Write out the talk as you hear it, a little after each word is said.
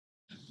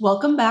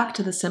Welcome back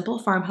to the Simple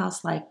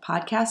Farmhouse Life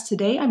podcast.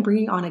 Today I'm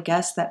bringing on a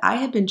guest that I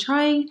have been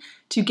trying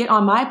to get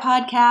on my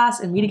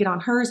podcast and me to get on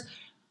hers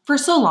for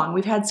so long.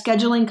 We've had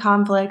scheduling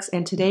conflicts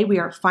and today we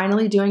are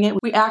finally doing it.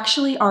 We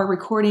actually are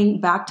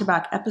recording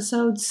back-to-back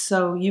episodes,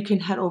 so you can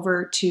head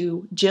over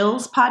to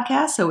Jill's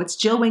podcast. So it's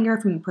Jill Winger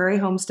from the Prairie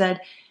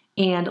Homestead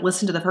and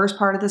listen to the first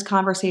part of this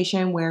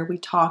conversation where we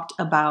talked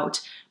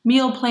about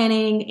meal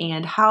planning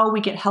and how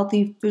we get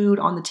healthy food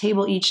on the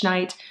table each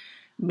night.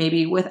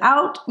 Maybe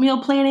without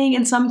meal planning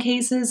in some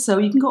cases. So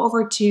you can go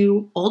over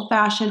to Old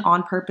Fashioned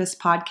on Purpose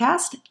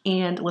podcast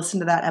and listen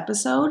to that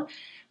episode.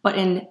 But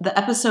in the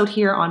episode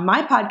here on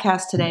my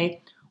podcast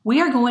today, we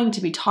are going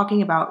to be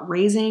talking about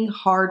raising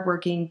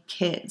hardworking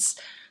kids.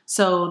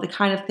 So the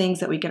kind of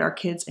things that we get our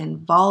kids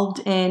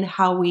involved in,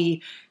 how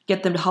we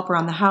get them to help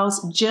around the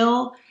house.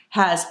 Jill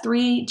has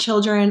 3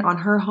 children on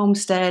her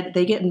homestead.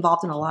 They get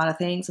involved in a lot of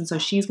things. And so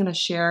she's going to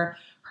share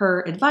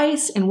her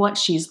advice and what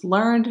she's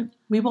learned.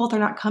 We both are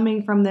not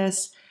coming from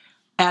this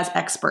as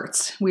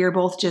experts. We are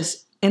both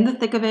just in the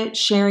thick of it,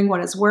 sharing what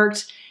has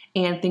worked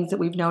and things that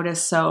we've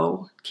noticed.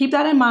 So keep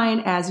that in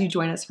mind as you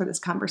join us for this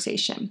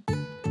conversation.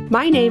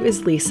 My name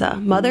is Lisa,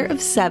 mother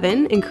of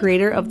 7 and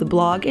creator of the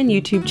blog and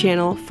YouTube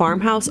channel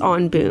Farmhouse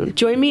on Boone.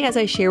 Join me as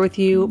I share with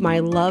you my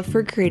love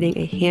for creating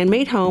a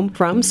handmade home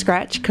from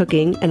scratch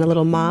cooking and a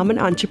little mom and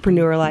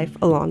entrepreneur life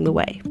along the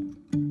way.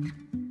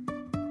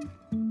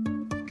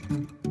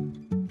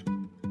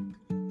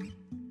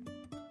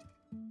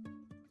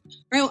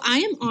 All right, I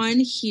am on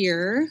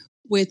here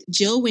with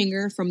Jill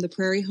Winger from the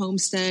Prairie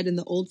Homestead and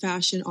the Old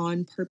Fashioned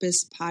on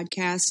Purpose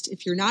podcast.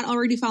 If you're not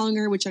already following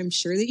her, which I'm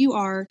sure that you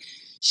are,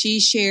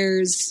 she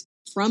shares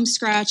from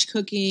scratch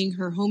cooking,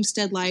 her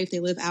homestead life. They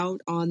live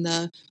out on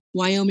the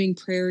Wyoming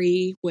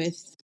prairie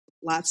with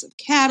lots of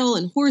cattle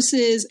and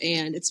horses,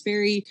 and it's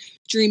very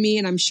dreamy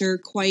and I'm sure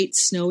quite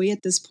snowy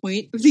at this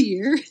point of the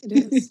year.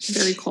 It is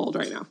very cold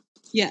right now.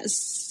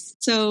 Yes.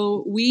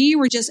 So we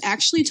were just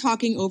actually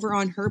talking over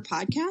on her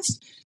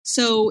podcast.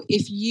 So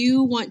if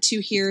you want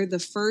to hear the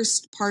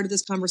first part of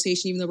this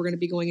conversation, even though we're going to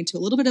be going into a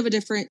little bit of a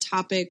different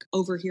topic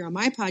over here on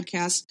my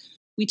podcast,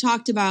 we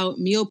talked about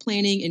meal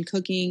planning and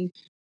cooking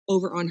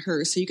over on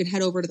hers. So you can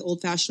head over to the Old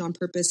Fashioned on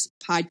Purpose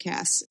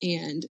podcast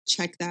and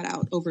check that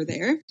out over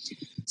there.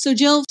 So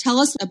Jill, tell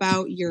us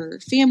about your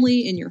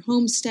family and your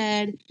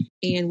homestead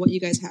and what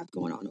you guys have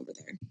going on over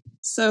there.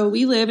 So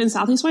we live in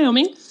Southeast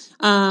Wyoming.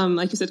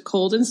 Like you said,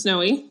 cold and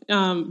snowy.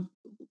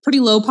 Pretty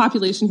low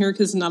population here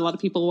because not a lot of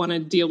people want to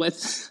deal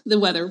with the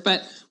weather.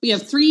 But we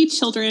have 3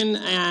 children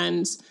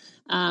and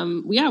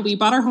we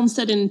bought our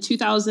homestead in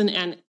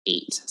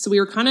 2008. So we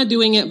were kind of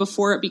doing it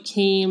before it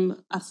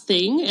became a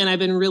thing. And I've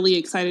been really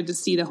excited to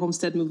see the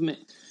homestead movement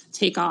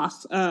take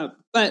off.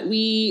 But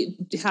we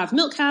have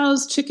milk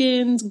cows,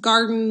 chickens,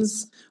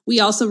 gardens. We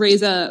also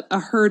raise a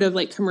herd of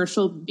like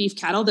commercial beef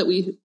cattle that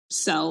we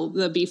sell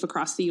the beef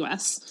across the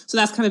U.S. So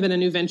that's kind of been a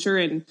new venture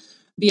and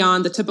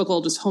beyond the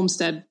typical just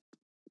homestead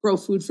grow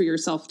food for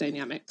yourself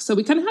dynamic. So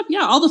we kind of have,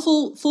 all the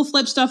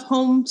full-fledged stuff,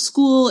 home,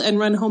 school, and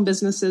run home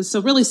businesses.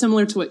 So really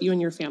similar to what you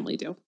and your family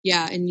do.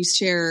 Yeah. And you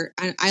share,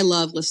 I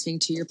love listening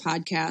to your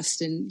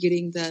podcast and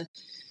getting the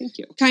Thank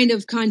you. kind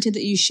of content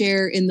that you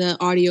share in the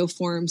audio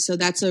form. So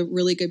that's a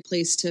really good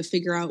place to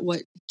figure out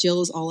what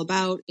Jill is all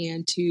about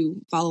and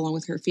to follow along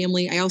with her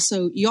family.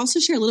 You also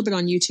share a little bit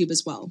on YouTube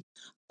as well.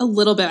 A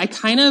little bit. I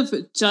kind of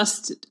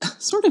just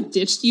sort of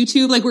ditched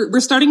YouTube. Like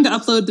we're starting to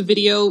upload the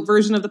video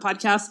version of the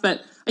podcast,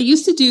 but I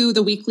used to do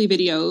the weekly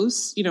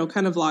videos,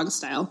 kind of vlog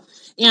style.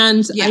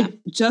 And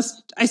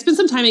I spent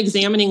some time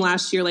examining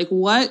last year, like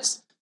what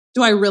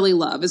do I really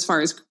love as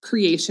far as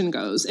creation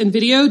goes? And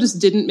video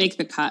just didn't make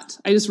the cut.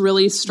 I just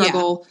really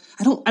struggle.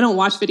 Yeah. I don't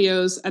watch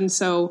videos. And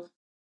so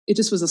it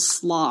just was a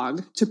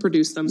slog to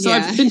produce them. So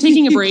I've been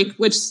taking a break,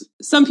 which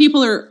some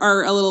people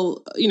are a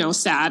little,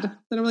 sad.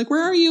 And I'm like,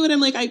 where are you? And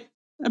I'm like,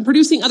 I'm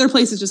producing other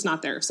places, just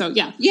not there. So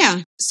yeah.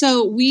 Yeah.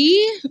 So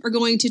we are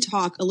going to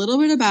talk a little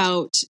bit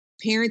about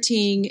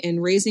parenting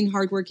and raising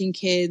hardworking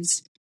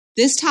kids.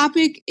 This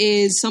topic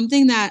is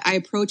something that I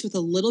approach with a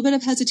little bit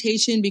of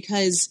hesitation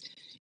because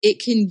it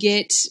can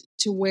get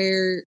to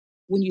where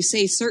when you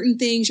say certain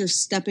things, you're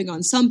stepping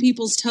on some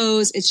people's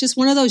toes. It's just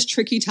one of those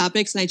tricky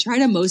topics. And I try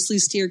to mostly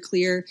steer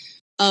clear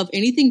of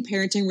anything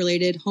parenting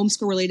related,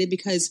 homeschool related,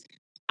 because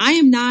I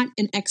am not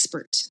an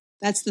expert.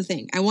 That's the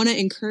thing. I want to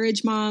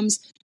encourage moms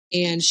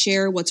and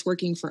share what's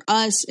working for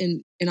us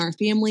and in our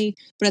family.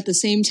 But at the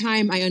same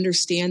time, I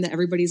understand that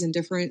everybody's in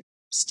different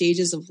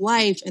stages of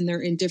life and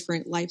they're in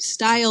different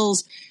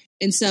lifestyles.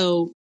 And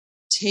so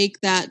take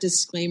that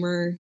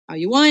disclaimer how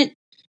you want.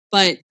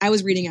 But I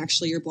was reading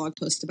actually your blog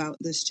post about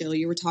this, Jill.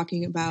 You were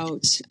talking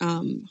about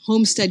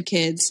homestead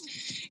kids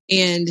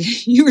and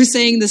you were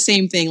saying the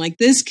same thing. Like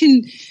this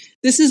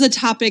is a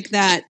topic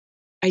that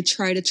I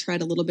try to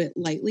tread a little bit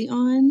lightly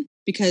on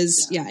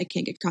because it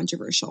can get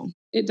controversial.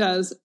 It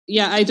does.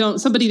 Yeah,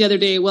 somebody the other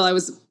day,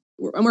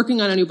 I'm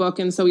working on a new book.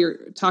 And so we were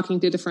talking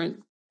to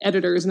different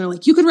editors and they're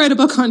like, you could write a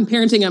book on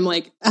parenting. I'm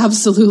like,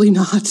 absolutely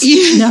not.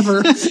 Yeah.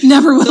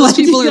 Never will. Those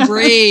people are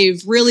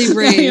brave, really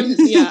brave.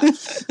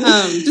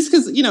 Just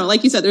because,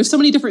 like you said, there's so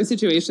many different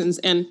situations.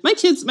 And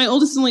my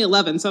oldest is only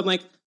 11. So I'm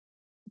like,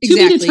 to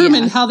be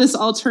determined how this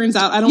all turns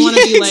out. I don't want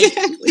to be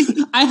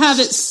like, I have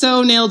it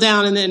so nailed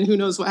down and then who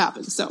knows what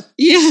happens. So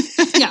yeah,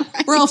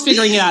 we're all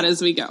figuring it out as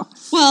we go.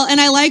 Well,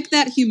 and I like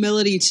that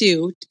humility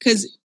too,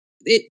 because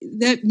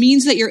that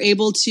means that you're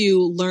able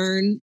to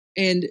learn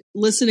and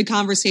listen to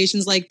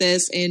conversations like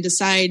this and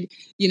decide,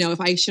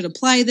 if I should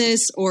apply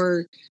this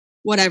or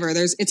whatever.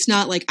 It's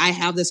not like I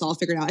have this all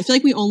figured out. I feel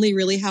like we only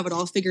really have it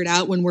all figured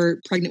out when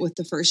we're pregnant with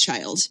the first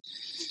child.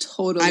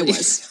 Totally. I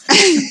was.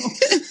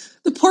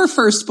 The poor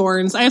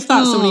firstborns. I have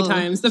thought so many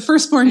times. The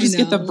firstborn just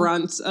get the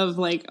brunt of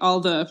like all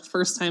the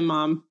first time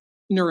mom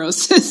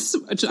neurosis,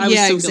 which I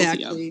was so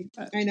guilty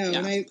of. I know.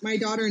 Yeah. And my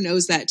daughter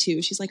knows that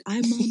too. She's like,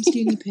 I'm mom's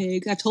guinea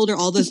pig. I've told her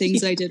all the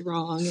things I did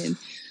wrong. And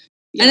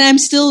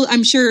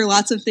I'm sure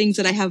lots of things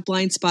that I have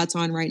blind spots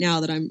on right now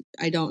that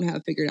I don't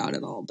have figured out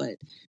at all, but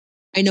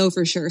I know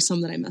for sure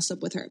some that I messed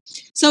up with her.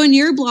 So in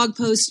your blog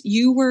post,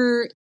 you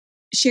were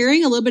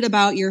sharing a little bit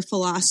about your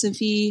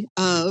philosophy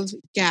of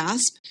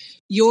GASP,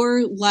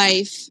 your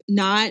life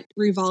not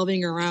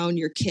revolving around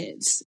your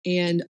kids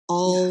and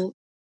all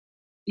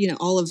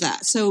of that.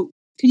 So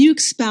can you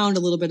expound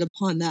a little bit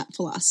upon that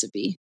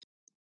philosophy?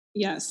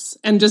 Yes.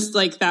 And just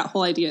like that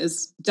whole idea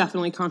is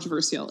definitely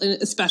controversial,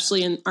 and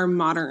especially in our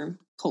modern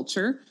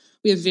culture.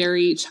 We have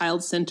very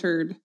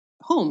child-centered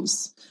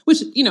homes,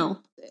 which,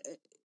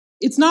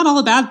 it's not all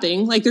a bad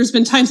thing. Like there's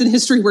been times in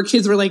history where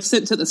kids were like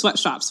sent to the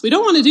sweatshops. We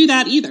don't want to do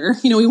that either.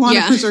 We want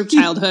to preserve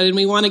childhood and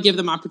we want to give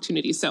them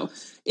opportunities. So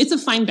it's a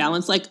fine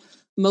balance. Like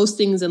most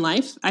things in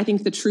life, I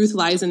think the truth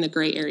lies in the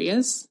gray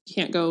areas. You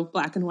can't go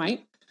black and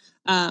white.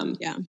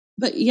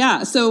 But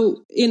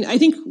so I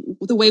think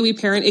the way we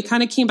parent, it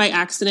kind of came by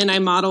accident. I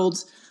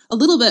modeled a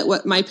little bit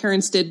what my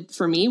parents did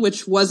for me,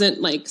 which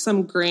wasn't like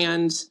some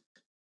grand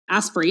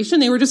aspiration.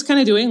 They were just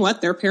kind of doing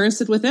what their parents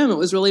did with them. It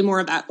was really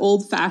more of that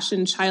old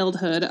fashioned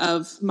childhood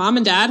of mom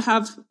and dad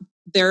have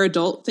their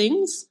adult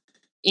things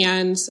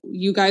and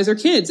you guys are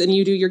kids and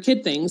you do your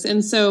kid things.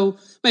 And so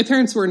my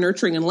parents were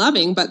nurturing and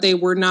loving, but they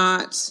were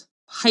not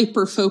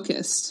hyper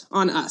focused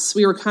on us.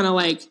 We were kind of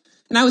like,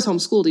 and I was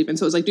homeschooled even.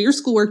 So it was like, do your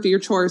schoolwork, do your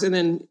chores, and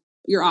then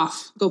you're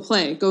off, go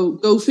play,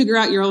 go figure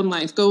out your own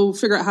life, go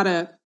figure out how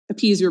to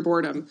appease your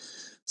boredom.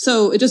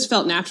 So it just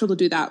felt natural to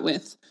do that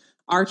with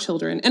our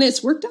children. And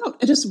it's worked out.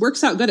 It just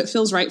works out good. It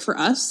feels right for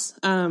us.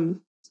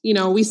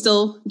 We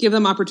still give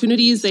them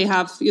opportunities. They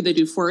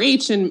do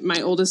 4-H and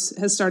my oldest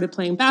has started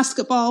playing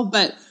basketball,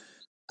 but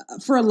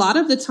for a lot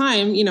of the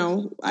time,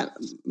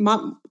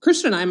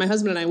 Christian and I, my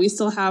husband and I, we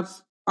still have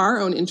our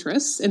own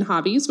interests and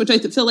hobbies, which I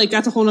feel like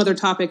that's a whole nother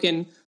topic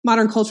in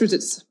modern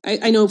cultures.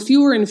 I know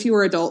fewer and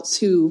fewer adults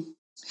who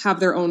have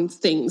their own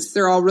things.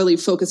 They're all really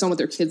focused on what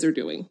their kids are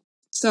doing.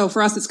 So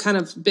for us, it's kind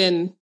of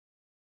been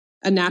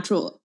a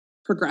natural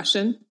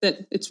progression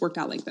that it's worked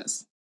out like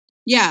this.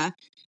 Yeah.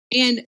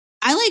 And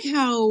I like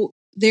how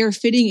they're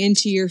fitting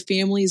into your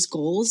family's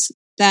goals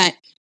that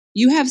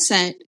you have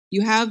set.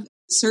 You have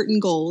certain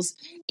goals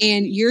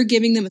and you're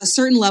giving them a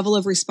certain level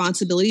of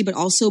responsibility, but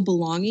also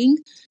belonging.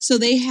 So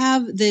they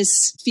have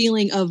this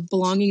feeling of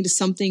belonging to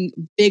something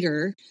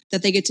bigger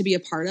that they get to be a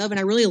part of. And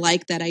I really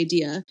like that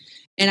idea.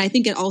 And I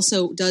think it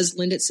also does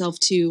lend itself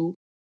to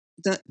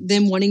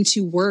them wanting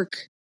to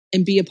work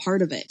and be a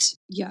part of it.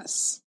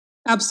 Yes,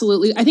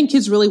 absolutely. I think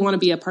kids really want to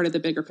be a part of the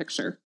bigger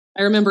picture.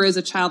 I remember as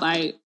a child,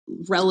 I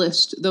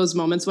relished those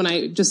moments when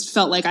I just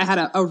felt like I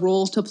had a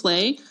role to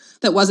play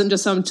that wasn't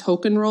just some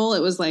token role.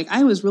 It was like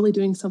I was really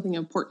doing something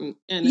important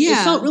and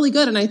it felt really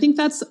good. And I think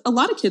that's a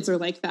lot of kids are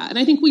like that. And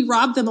I think we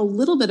rob them a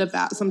little bit of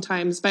that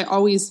sometimes by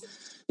always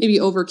maybe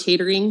over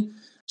catering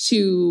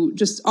to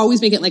just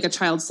always make it like a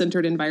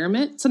child-centered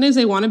environment. Sometimes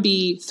they want to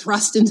be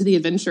thrust into the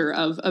adventure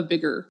of a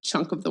bigger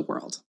chunk of the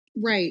world.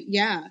 Right.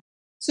 Yeah.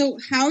 So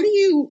how do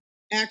you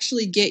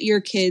actually get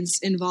your kids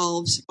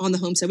involved on the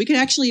homestead? We could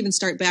actually even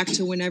start back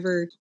to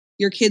whenever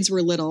your kids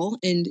were little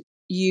and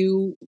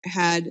you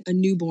had a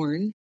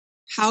newborn.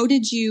 How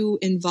did you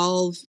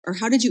involve, or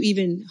how did you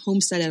even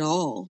homestead at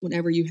all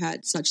whenever you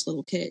had such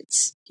little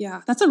kids?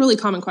 Yeah, that's a really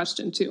common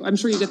question too. I'm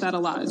sure you get that a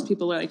lot as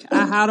people are like,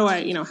 how do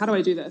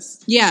I do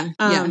this? Yeah.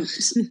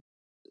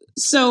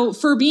 So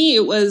for me,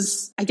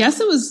 I guess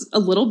it was a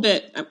little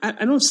bit, I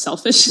don't know if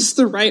selfish is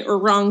the right or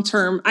wrong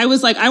term. I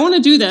was like, I want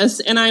to do this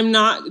and I'm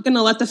not going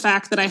to let the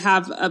fact that I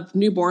have a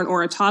newborn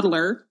or a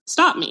toddler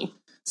stop me.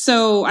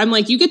 So I'm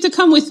like, you get to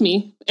come with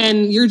me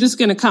and you're just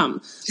going to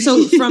come.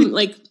 So from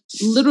like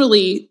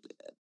literally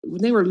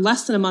when they were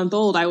less than a month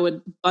old, I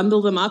would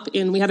bundle them up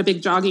we had a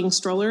big jogging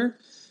stroller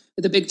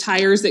with the big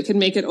tires that could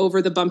make it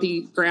over the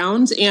bumpy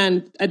ground.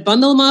 And I'd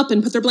bundle them up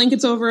and put their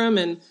blankets over them.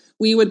 And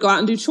we would go out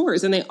and do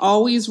chores and they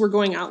always were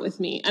going out with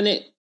me. And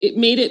it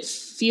made it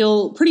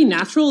feel pretty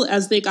natural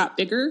as they got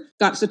bigger,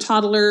 got to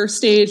toddler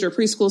stage or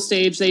preschool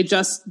stage.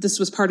 This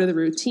was part of the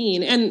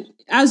routine. And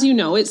as you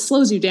know, it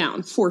slows you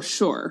down for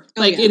sure.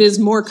 It is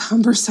more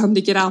cumbersome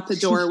to get out the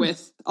door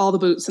with all the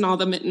boots and all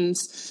the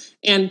mittens.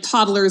 And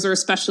toddlers are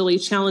especially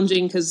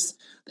challenging because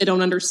they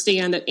don't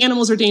understand that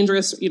animals are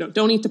dangerous.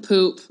 Don't eat the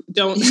poop.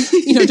 Don't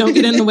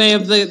get in the way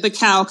of the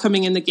cow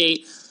coming in the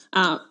gate.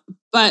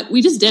 But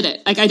we just did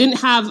it. I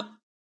didn't have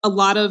a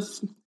lot of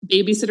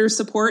babysitter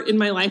support in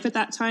my life at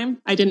that time.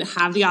 I didn't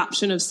have the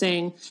option of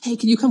saying, hey,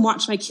 can you come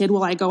watch my kid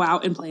while I go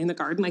out and play in the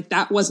garden?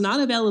 That was not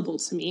available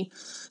to me.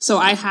 So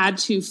I had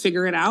to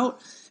figure it out.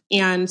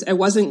 And I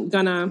wasn't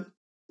going to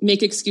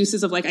make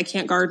excuses of I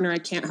can't garden or I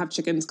can't have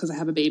chickens because I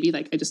have a baby.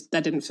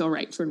 That didn't feel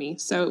right for me.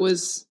 So it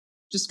was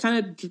just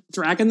kind of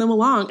dragging them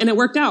along. And it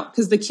worked out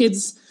because the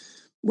kids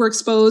were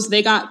exposed.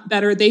 They got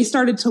better. They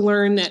started to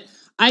learn that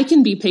I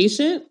can be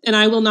patient and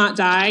I will not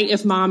die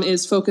if mom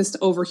is focused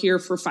over here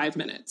for 5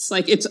 minutes.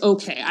 It's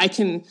okay. I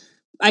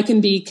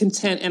can be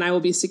content and I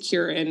will be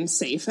secure and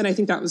safe. And I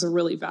think that was a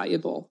really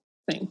valuable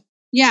thing.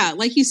 Yeah.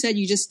 Like you said,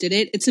 you just did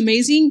it. It's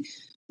amazing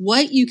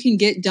what you can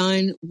get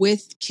done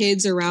with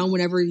kids around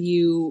whenever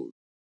you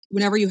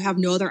have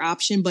no other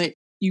option, but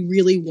you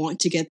really want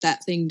to get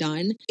that thing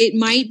done. It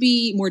might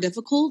be more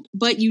difficult,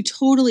 but you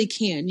totally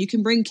can. You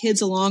can bring kids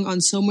along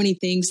on so many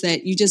things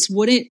that you just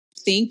wouldn't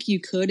think you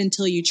could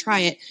until you try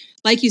it.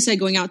 Like you said,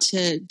 going out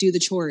to do the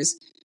chores.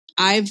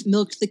 I've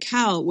milked the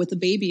cow with a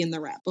baby in the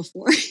wrap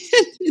before.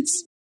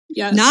 It's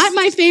not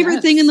my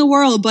favorite thing in the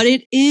world, but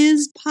it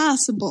is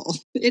possible.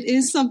 It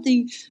is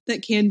something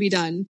that can be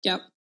done.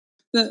 Yep.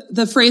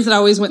 The phrase that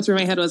always went through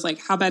my head was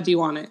how bad do you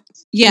want it?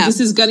 Yeah. This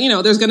is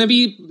gonna, this is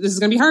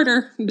gonna be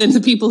harder than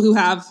the people who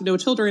have no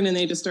children and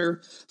they just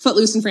are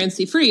footloose and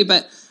fancy free.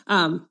 But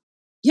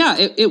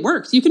it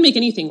works. You can make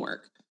anything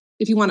work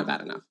if you want it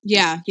bad enough.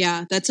 Yeah.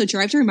 That's so true.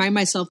 I have to remind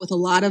myself with a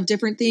lot of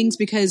different things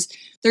because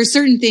there's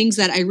certain things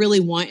that I really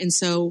want. And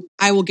so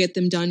I will get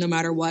them done no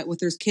matter what, whether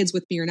there's kids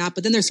with me or not.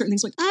 But then there's certain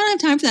things I don't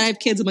have time for that. I have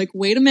kids. I'm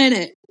wait a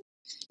minute.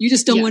 You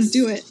just don't want to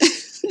do it.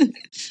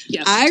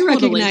 Yes, I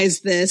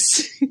recognize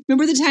this.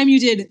 Remember the time you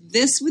did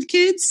this with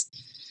kids?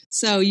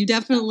 So you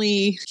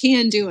definitely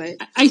can do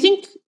it. I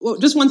think,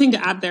 just one thing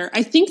to add there,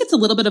 I think it's a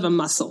little bit of a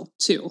muscle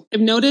too.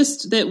 I've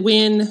noticed that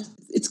when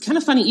it's kind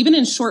of funny, even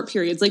in short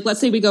periods, let's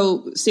say we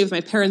go stay with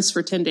my parents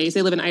for 10 days.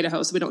 They live in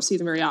Idaho, so we don't see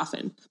them very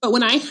often. But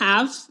when I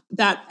have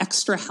that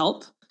extra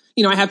help,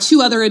 I have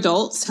 2 other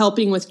adults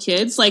helping with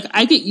kids,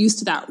 I get used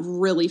to that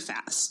really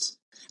fast.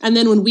 And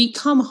then when we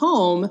come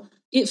home,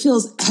 it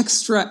feels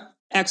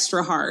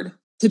extra hard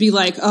to be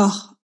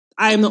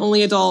I'm the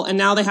only adult and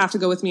now they have to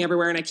go with me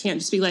everywhere. And I can't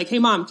just be hey,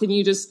 mom, can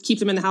you just keep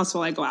them in the house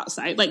while I go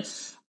outside?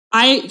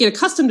 I get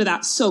accustomed to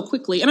that so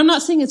quickly. And I'm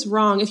not saying it's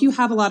wrong if you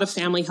have a lot of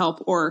family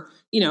help or,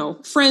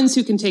 friends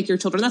who can take your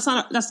children.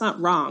 That's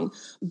not wrong.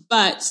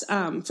 But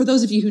for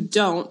those of you who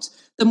don't,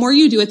 the more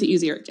you do it, the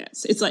easier it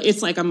gets.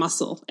 It's like a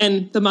muscle,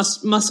 and the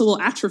muscle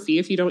will atrophy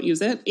if you don't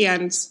use it.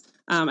 And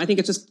I think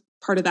it's just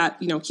part of that,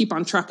 keep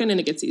on trucking and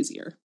it gets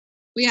easier.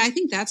 Well, yeah, I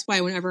think that's why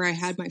whenever I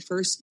had my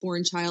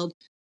firstborn child,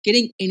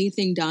 getting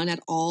anything done at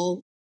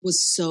all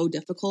was so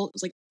difficult.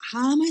 It was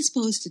how am I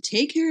supposed to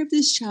take care of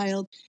this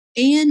child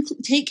and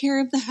take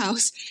care of the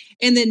house?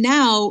 And then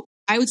now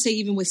I would say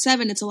even with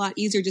 7, it's a lot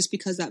easier just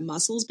because that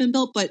muscle's been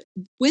built. But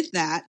with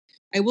that,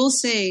 I will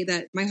say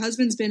that my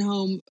husband's been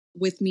home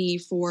with me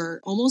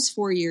for almost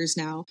 4 years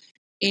now.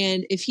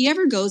 And if he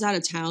ever goes out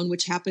of town,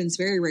 which happens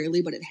very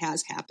rarely, but it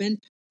has happened,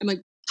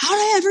 I'm how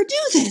did I ever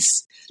do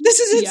this? This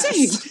is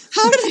insane. Yes.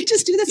 How did I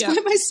just do this by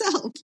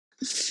myself?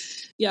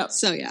 Yep.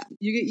 So yeah,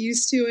 you get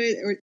used to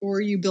it or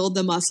you build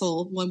the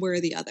muscle one way or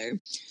the other.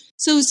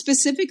 So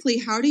specifically,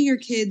 how do your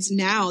kids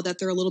now that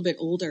they're a little bit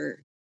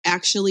older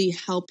actually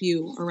help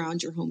you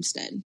around your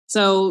homestead?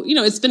 So,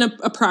 it's been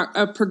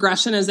a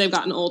progression as they've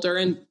gotten older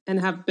and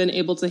have been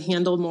able to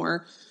handle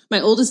more.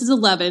 My oldest is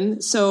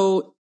 11,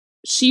 so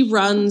she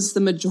runs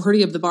the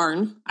majority of the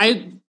barn.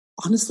 I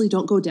honestly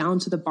don't go down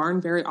to the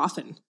barn very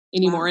often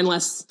anymore,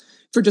 unless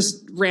for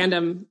just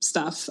random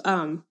stuff,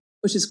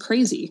 which is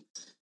crazy.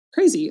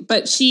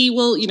 But she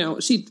will,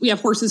 we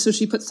have horses, so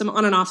she puts them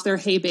on and off their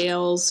hay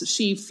bales.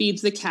 She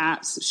feeds the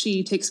cats.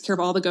 She takes care of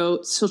all the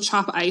goats. She'll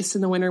chop ice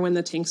in the winter when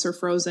the tanks are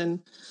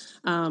frozen.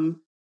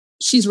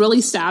 She's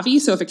really savvy.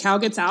 So if a cow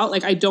gets out,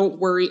 I don't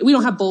worry. We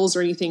don't have bulls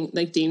or anything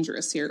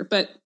dangerous here,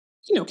 but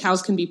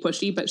cows can be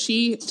pushy, but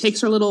she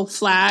takes her little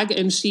flag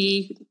and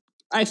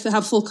I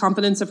have full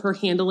confidence of her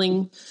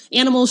handling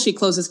animals. She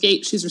closes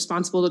gates. She's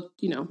responsible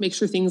to, make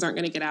sure things aren't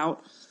going to get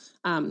out.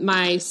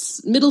 My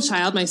middle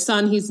child, my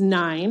son, he's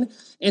 9.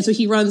 And so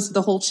he runs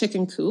the whole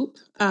chicken coop.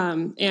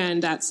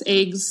 And that's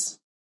eggs.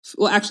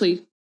 Well,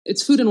 actually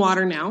it's food and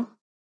water now.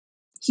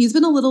 He's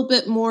been a little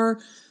bit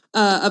more,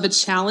 of a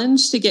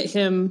challenge to get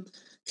him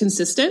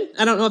consistent.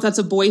 I don't know if that's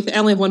a boy thing. I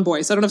only have one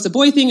boy, so I don't know if it's a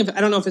boy thing.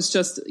 I don't know if it's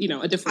just,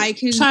 a different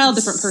child,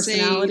 different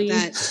personality.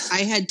 That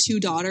I had 2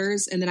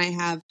 daughters and then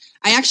I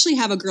actually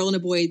have a girl and a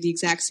boy the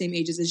exact same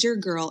ages as your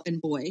girl and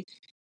boy.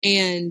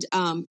 And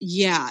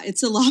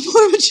it's a lot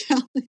more of a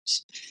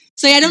challenge.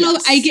 So I don't know.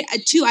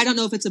 I don't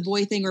know if it's a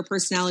boy thing or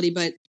personality,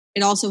 but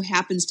it also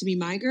happens to be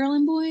my girl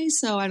and boy.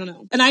 So I don't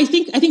know. And I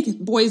think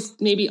boys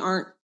maybe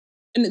aren't,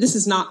 and this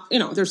is not,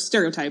 there's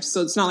stereotypes.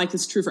 So it's not like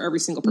it's true for every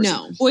single person.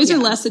 No. Boys are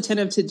less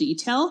attentive to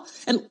detail.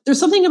 And there's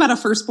something about a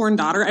firstborn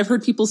daughter. I've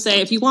heard people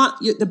say, if you want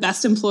the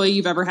best employee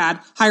you've ever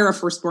had, hire a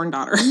firstborn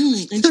daughter.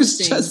 Interesting. There's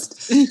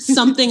just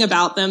something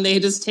about them. They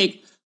just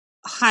take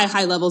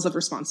high levels of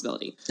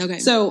responsibility. Okay.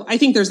 So I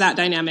think there's that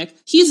dynamic.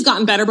 He's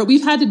gotten better, but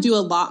we've had to do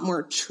a lot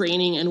more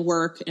training and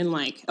work and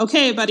like,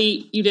 okay,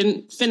 buddy, you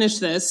didn't finish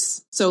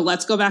this. So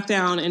let's go back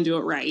down and do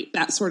it right.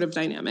 That sort of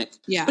dynamic.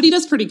 Yeah. But he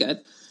does pretty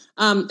good.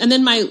 And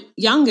then my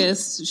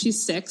youngest,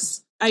 she's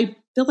 6. I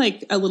feel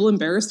like a little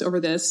embarrassed over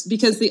this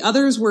because the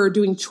others were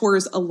doing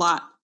chores a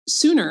lot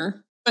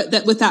sooner. But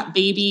that with that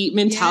baby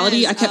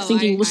mentality, I kept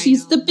thinking,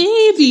 she's the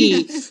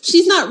baby.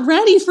 She's not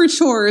ready for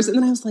chores. And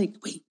then I was like,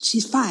 wait,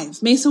 she's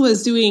 5. Mesa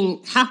was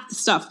doing half the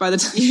stuff by the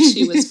time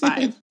she was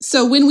 5.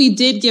 So when we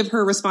did give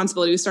her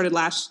responsibility, we started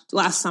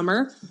last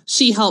summer,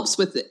 she helps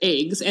with the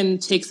eggs and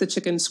takes the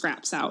chicken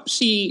scraps out.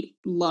 She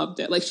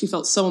loved it. Like she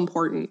felt so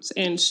important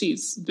and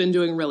she's been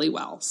doing really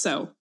well.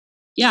 So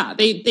yeah,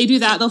 they do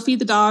that. They'll feed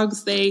the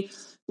dogs. They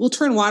will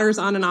turn waters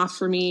on and off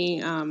for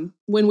me.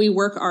 When we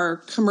work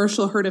our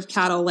commercial herd of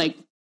cattle, like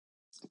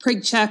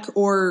prig check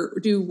or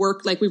do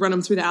work, like we run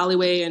them through the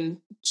alleyway and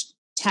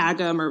tag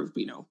them or,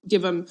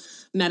 give them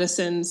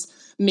medicines.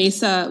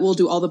 Mesa will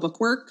do all the book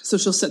work. So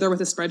she'll sit there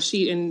with a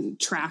spreadsheet and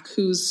track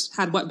who's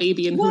had what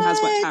baby and who has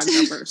what tag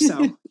number.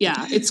 So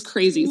yeah, it's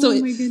crazy. So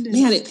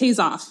it pays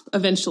off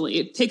eventually.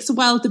 It takes a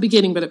while at the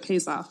beginning, but it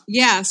pays off.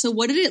 Yeah. So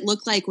what did it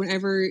look like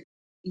whenever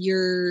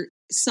your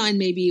son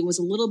maybe was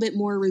a little bit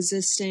more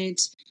resistant?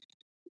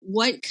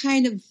 What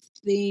kind of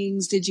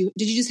things did you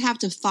just have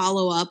to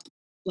follow up?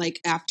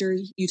 Like after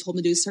you told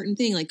him to do a certain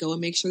thing, like go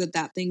and make sure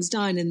that thing's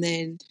done. And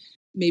then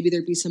maybe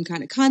there'd be some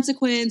kind of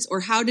consequence,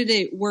 or how did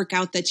it work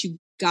out that you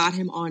got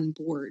him on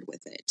board with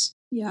it?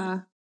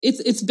 Yeah,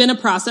 it's been a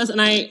process and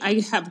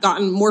I have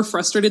gotten more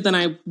frustrated than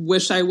I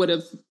wish I would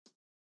have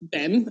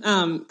been.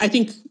 I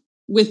think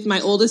with my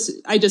oldest,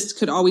 I just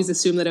could always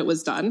assume that it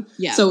was done.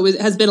 Yeah. So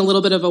it has been a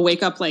little bit of a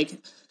wake up, like,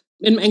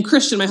 and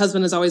Christian, my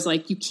husband, is always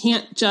like, you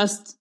can't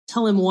just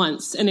tell him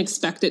once and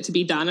expect it to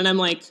be done. And I'm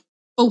like,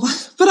 oh,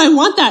 but I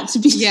want that to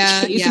be the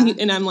case. Yeah.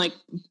 And I'm like,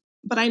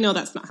 but I know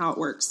that's not how it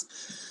works.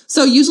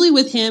 So usually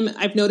with him,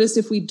 I've noticed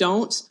if we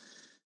kind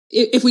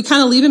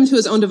of leave him to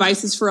his own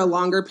devices for a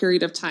longer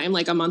period of time,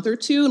 like a month or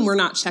 2, and we're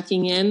not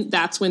checking in,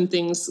 that's when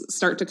things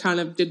start to kind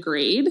of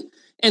degrade.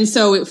 And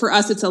so for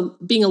us, it's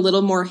being a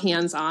little more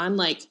hands-on.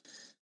 Like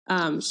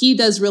he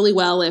does really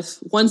well if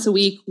once a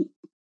week,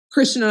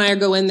 Christian and I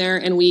go in there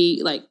and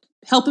we like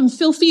help him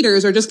fill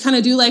feeders or just kind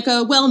of do like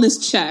a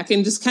wellness check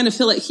and just kind of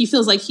feel like he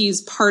feels like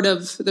he's part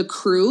of the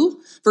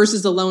crew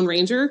versus the Lone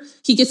Ranger.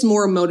 He gets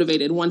more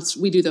motivated once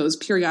we do those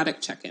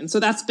periodic check-ins. So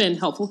that's been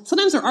helpful.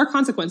 Sometimes there are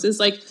consequences,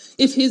 like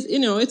if his,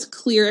 it's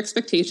clear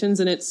expectations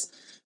and it's,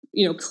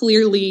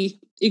 clearly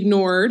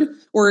ignored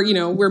or,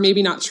 we're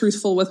maybe not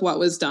truthful with what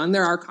was done.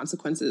 There are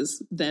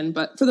consequences then,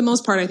 but for the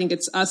most part, I think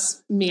it's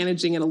us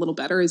managing it a little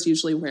better is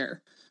usually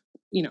where,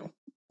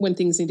 when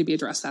things need to be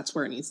addressed, that's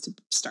where it needs to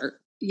start.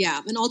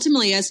 Yeah. And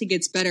ultimately, as he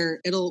gets better,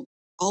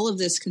 all of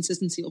this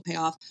consistency will pay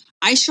off.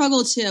 I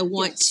struggle to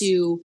want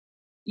to,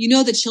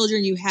 the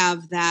children you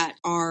have that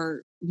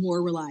are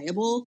more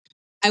reliable.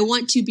 I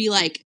want to be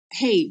like,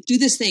 hey, do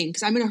this thing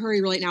because I'm in a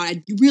hurry right now.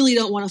 I really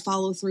don't want to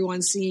follow through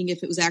on seeing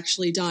if it was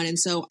actually done. And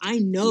so I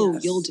know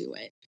you'll do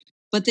it.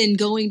 But then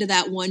going to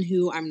that one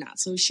who I'm not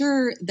so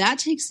sure, that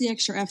takes the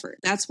extra effort.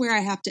 That's where I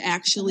have to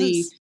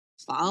actually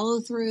follow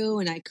through.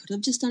 And I could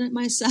have just done it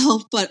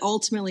myself. But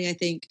ultimately, I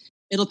think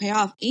it'll pay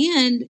off.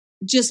 And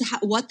just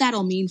what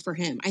that'll mean for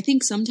him. I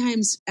think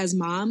sometimes as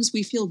moms,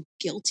 we feel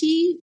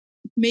guilty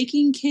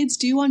making kids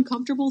do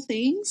uncomfortable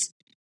things.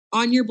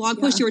 On your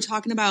blog post, you were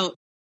talking about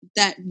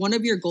that one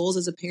of your goals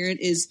as a parent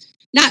is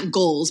not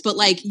goals, but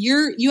like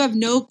you have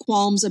no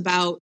qualms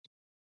about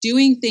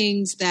doing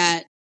things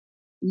that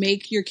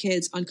make your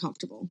kids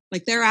uncomfortable.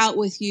 Like they're out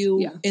with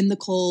you in the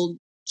cold,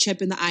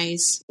 chipping the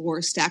ice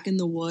or stacking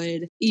the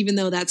wood, even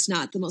though that's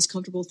not the most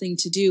comfortable thing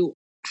to do.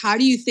 How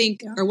do you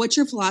think, or what's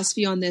your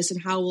philosophy on this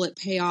and how will it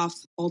pay off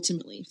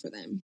ultimately for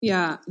them?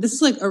 Yeah,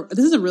 this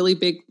is a really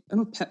big, I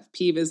don't know if pet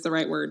peeve is the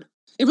right word.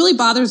 It really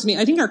bothers me.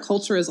 I think our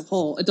culture as a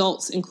whole,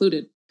 adults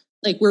included,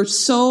 like we're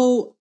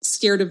so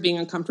scared of being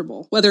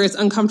uncomfortable, whether it's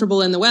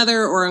uncomfortable in the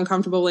weather or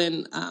uncomfortable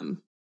in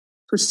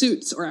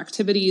pursuits or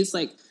activities,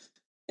 and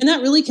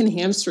that really can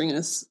hamstring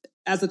us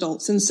as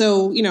adults. And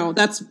so,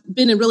 that's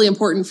been really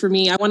important for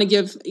me. I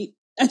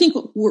think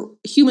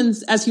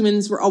as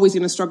humans, we're always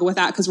going to struggle with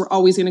that because we're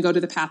always going to go to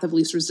the path of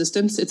least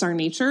resistance. It's our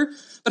nature.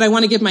 But I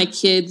want to give my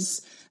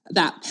kids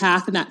that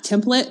path and that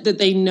template that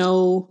they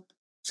know.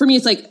 For me,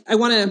 it's like, I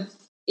want to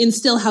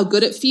instill how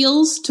good it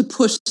feels to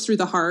push through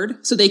the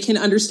hard so they can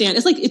understand.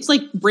 It's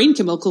like brain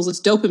chemicals.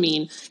 It's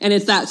dopamine. And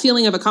it's that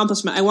feeling of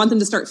accomplishment. I want them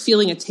to start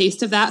feeling a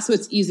taste of that. So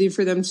it's easy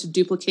for them to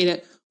duplicate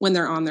it when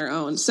they're on their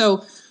own.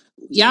 So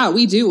Yeah,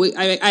 we do.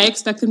 I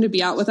expect them to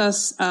be out with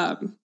us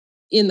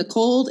in the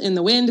cold, in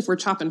the wind, if we're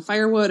chopping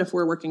firewood, if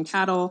we're working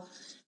cattle.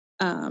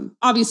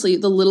 Obviously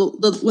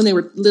when they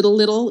were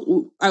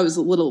little, I was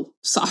a little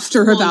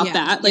softer about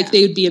that. Like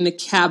they would be in the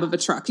cab of a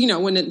truck,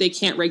 when they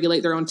can't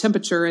regulate their own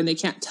temperature and they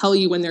can't tell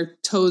you when their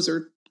toes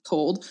are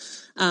cold.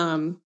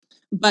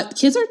 But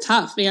kids are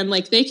tough, man.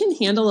 Like they can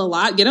handle a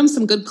lot. Get them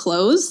some good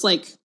clothes.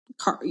 Like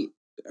I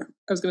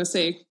was going to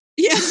say.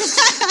 Yeah,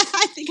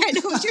 I think I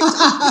know what you're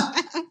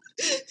talking about.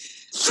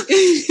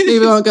 Maybe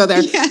we won't go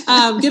there.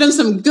 Yeah. Get them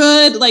some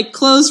good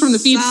clothes from the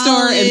feed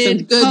store and some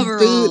good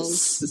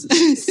coveralls.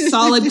 Boots,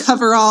 solid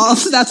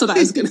coveralls. That's what I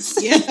was going to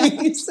say.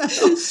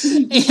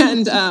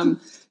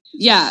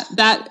 Yeah.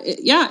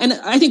 And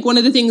I think one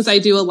of the things I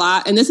do a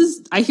lot, and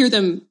I hear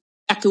them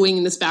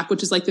echoing this back,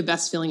 which is like the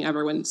best feeling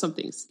ever when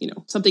something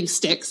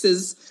sticks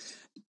is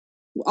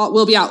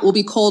we'll be out, we'll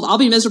be cold. I'll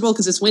be miserable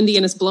because it's windy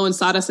and it's blowing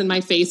sawdust in my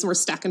face and we're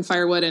stacking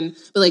firewood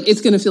but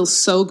it's going to feel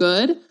so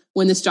good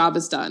when this job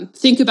is done.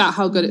 Think about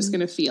how good it's going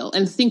to feel.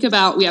 And think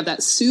about, we have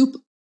that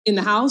soup in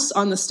the house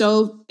on the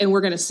stove and we're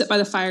going to sit by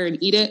the fire and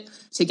eat it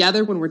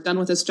together when we're done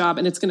with this job.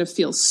 And it's going to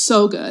feel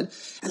so good.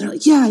 And they're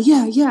like, yeah.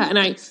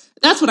 And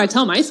that's what I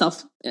tell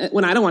myself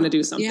when I don't want to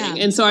do something. Yeah.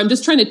 And so I'm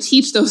just trying to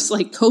teach those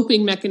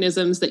coping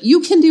mechanisms that you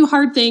can do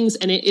hard things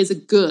and it is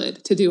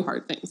good to do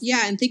hard things.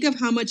 Yeah. And think of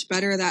how much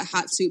better that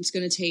hot soup's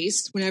going to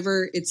taste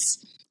whenever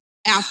it's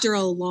after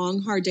a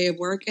long, hard day of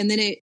work. And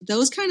then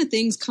those kind of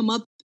things come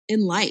up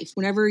in life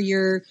whenever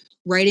you're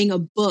writing a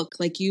book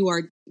like you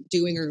are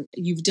doing or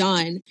you've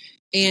done,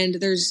 and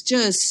there's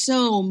just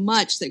so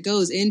much that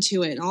goes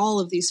into it, all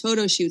of these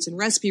photo shoots and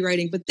recipe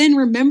writing, but then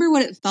remember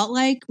what it felt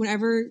like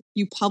whenever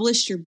you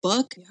published your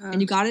book and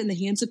you got it in the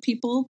hands of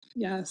people.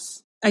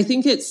 Yes, I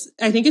think it's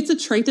a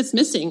trait that's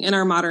missing in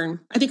our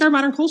modern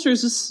culture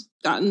has just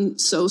gotten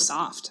so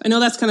soft. I know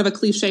that's kind of a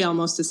cliche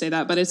almost to say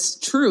that, but it's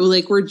true.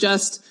 We're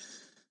just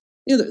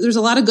there's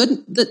a lot of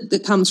good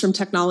that comes from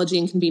technology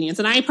and convenience.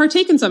 And I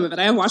partake in some of it.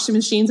 I have washing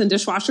machines and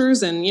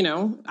dishwashers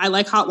and, I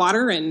like hot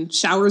water and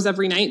showers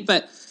every night.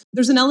 But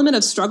there's an element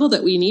of struggle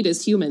that we need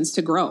as humans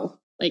to grow.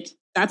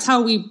 That's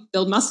how we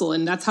build muscle.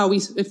 And that's how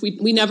if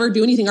we never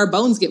do anything, our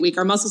bones get weak,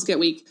 our muscles get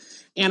weak.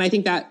 And I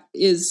think that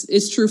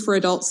is true for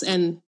adults,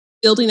 and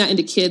building that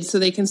into kids so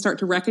they can start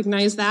to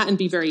recognize that and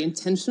be very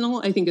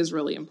intentional, I think is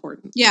really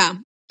important. Yeah.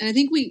 And I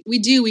think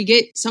we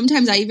get,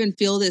 sometimes I even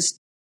feel this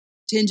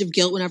tinge of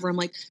guilt whenever I'm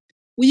like,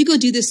 will you go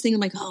do this thing? I'm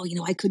like,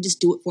 I could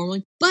just do it for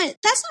them. But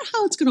that's not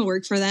how it's going to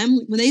work for them.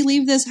 When they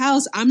leave this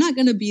house, I'm not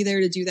going to be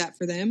there to do that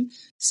for them.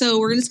 So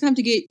we're just going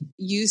to have to get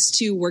used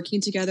to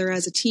working together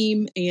as a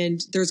team. And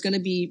there's going to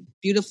be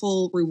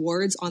beautiful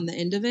rewards on the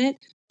end of it.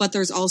 But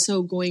there's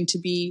also going to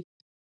be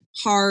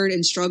hard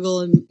and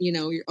struggle. And,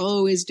 you're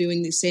always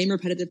doing the same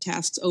repetitive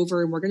tasks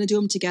over, and we're going to do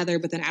them together.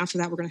 But then after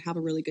that, we're going to have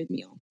a really good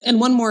meal. And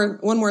one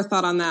more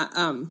thought on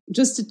that.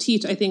 Just to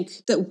teach, I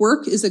think that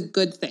work is a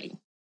good thing.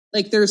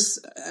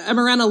 I'm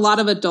around a lot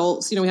of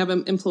adults, we have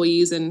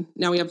employees, and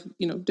now we have,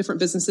 different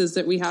businesses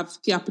that we have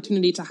the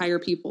opportunity to hire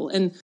people.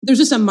 And there's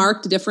just a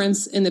marked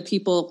difference in the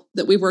people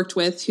that we've worked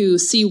with who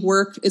see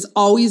work as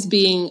always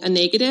being a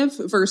negative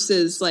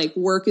versus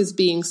work as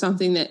being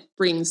something that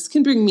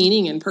can bring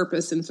meaning and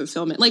purpose and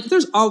fulfillment.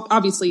 There's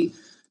obviously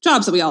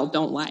jobs that we all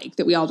don't like,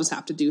 that we all just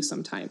have to do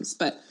sometimes.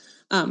 But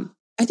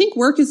I think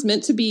work is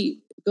meant to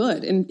be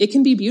good, and it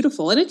can be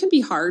beautiful and it can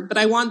be hard, but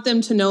I want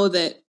them to know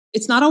that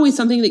it's not always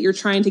something that you're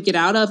trying to get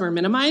out of or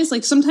minimize.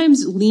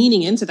 Sometimes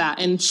leaning into that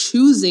and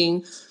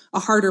choosing a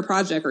harder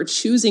project or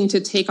choosing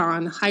to take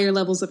on higher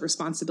levels of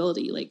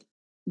responsibility,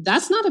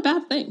 that's not a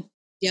bad thing.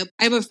 Yep.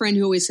 I have a friend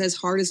who always says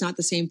hard is not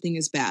the same thing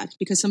as bad,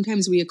 because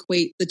sometimes we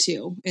equate the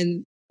two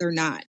and they're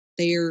not.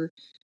 They're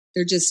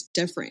just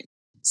different.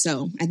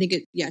 So I think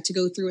to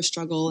go through a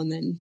struggle and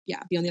then,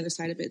 be on the other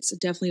side of it, it's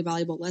definitely a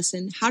valuable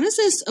lesson. How does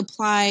this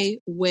apply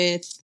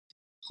with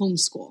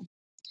homeschool?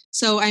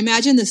 So I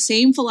imagine the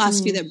same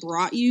philosophy that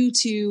brought you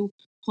to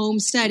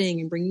homesteading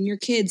and bringing your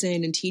kids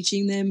in and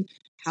teaching them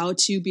how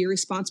to be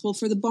responsible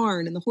for the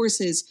barn and the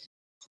horses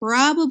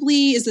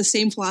probably is the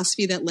same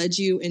philosophy that led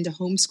you into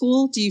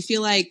homeschool. Do you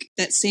feel like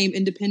that same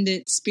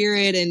independent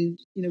spirit and,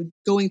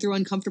 going through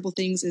uncomfortable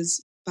things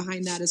is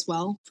behind that as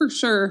well? For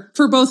sure.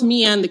 For both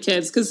me and the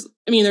kids. Because,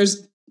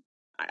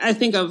 I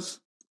think of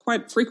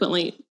quite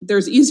frequently,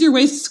 there's easier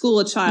ways to school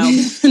a child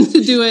than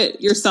to do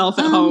it yourself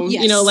at home.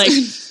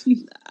 Yes.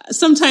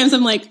 Sometimes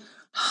I'm like,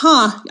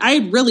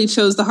 I really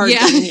chose the hard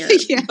thing here.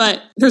 Yeah.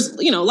 But there's,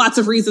 lots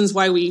of reasons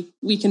why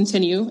we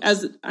continue,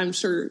 as I'm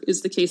sure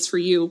is the case for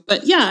you.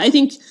 But I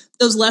think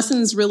those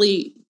lessons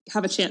really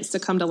have a chance to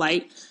come to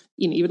light.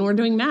 Even when we're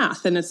doing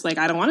math and it's I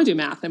don't want to do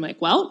math. I'm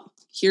like, well,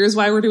 here's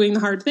why we're doing the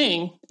hard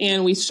thing.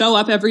 And we show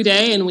up every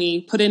day and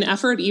we put in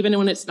effort, even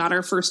when it's not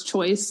our first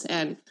choice.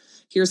 And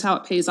here's how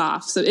it pays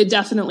off. So it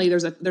definitely,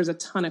 there's a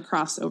ton of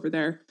crossover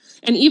there.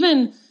 And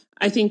even,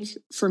 I think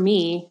for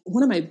me,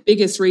 one of my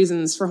biggest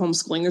reasons for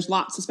homeschooling, there's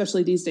lots,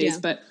 especially these days,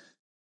 but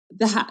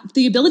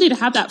the ability to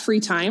have that free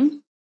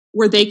time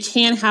where they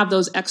can have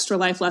those extra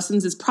life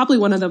lessons is probably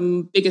one of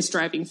the biggest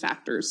driving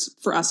factors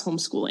for us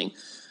homeschooling.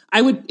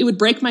 it would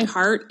break my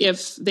heart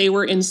if they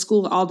were in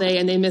school all day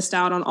and they missed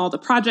out on all the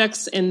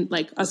projects and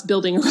like us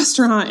building a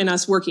restaurant and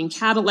us working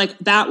cattle. Like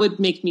that would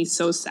make me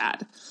so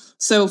sad.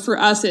 So for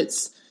us,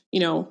 it's,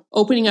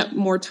 opening up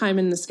more time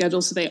in the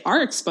schedule so they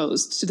are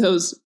exposed to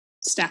those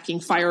stacking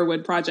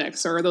firewood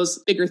projects or those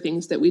bigger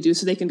things that we do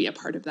so they can be a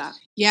part of that.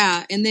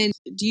 Yeah. And then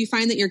do you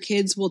find that your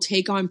kids will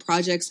take on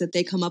projects that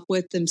they come up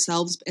with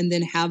themselves and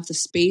then have the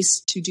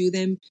space to do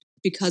them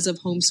because of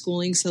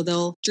homeschooling? So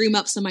they'll dream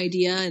up some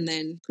idea and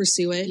then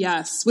pursue it?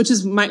 Yes, which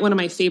is one of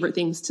my favorite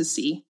things to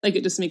see. Like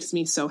it just makes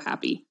me so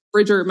happy.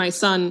 Bridger, my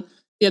son,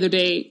 the other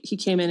day, he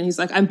came in and he's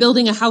like, I'm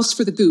building a house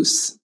for the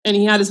goose. And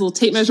he had his little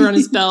tape measure on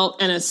his belt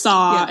and a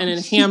saw and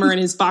a hammer and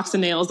his box of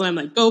nails. And I'm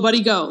like, go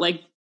buddy, go.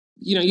 Like,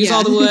 use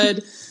all the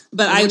wood.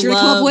 But I what you're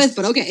come up with,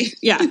 but okay.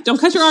 Yeah.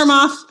 Don't cut your arm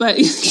off, but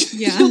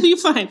you'll be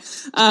fine.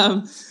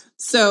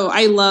 So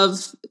I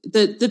love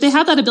that they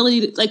have that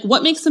ability to, like,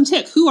 what makes them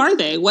tick? Who are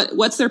they?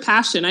 What's their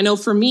passion? I know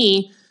for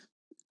me,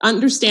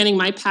 understanding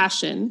my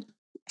passion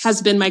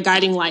has been my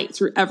guiding light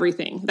through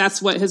everything.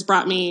 That's what has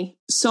brought me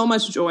so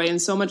much joy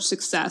and so much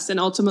success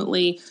and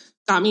ultimately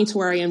got me to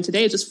where I am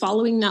today, just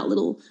following that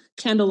little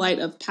candlelight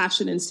of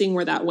passion and seeing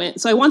where that went.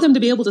 So I want them to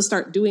be able to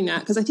start doing that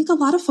because I think a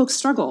lot of folks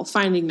struggle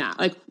finding that,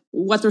 like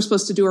what they're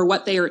supposed to do or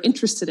what they are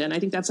interested in. I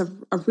think that's a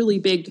really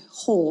big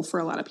hole for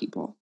a lot of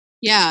people.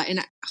 Yeah. And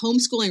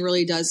homeschooling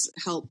really does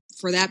help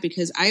for that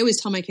because I always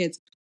tell my kids,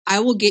 I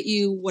will get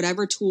you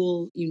whatever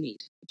tool you need.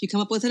 If you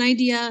come up with an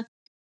idea,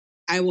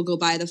 I will go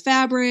buy the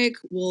fabric,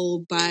 we'll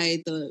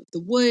buy the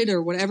wood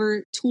or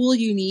whatever tool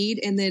you need.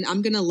 And then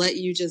I'm going to let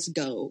you just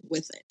go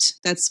with it.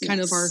 That's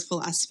kind of our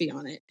philosophy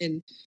on it.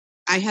 And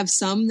I have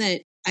some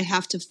that I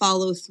have to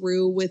follow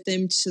through with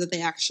them so that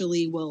they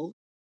actually will,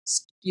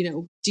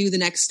 do the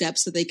next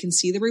steps so they can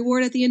see the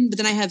reward at the end. But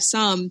then I have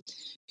some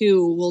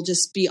who will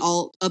just be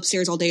all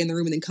upstairs all day in the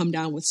room and then come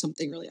down with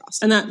something really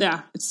awesome.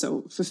 And it's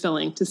so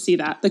fulfilling to see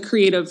that. The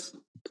creative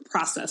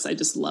process. I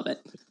just love it.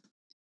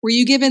 Were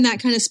you given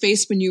that kind of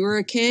space when you were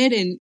a kid?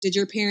 And did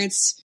your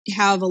parents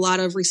have a lot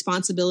of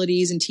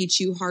responsibilities and teach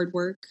you hard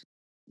work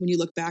when you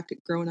look back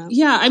at growing up?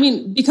 Yeah. I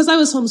mean, because I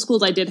was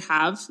homeschooled, I did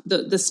have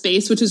the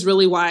space, which is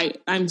really why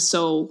I was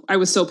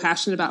so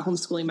passionate about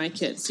homeschooling my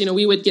kids.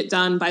 We would get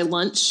done by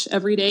lunch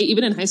every day.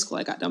 Even in high school,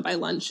 I got done by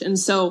lunch. And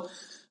so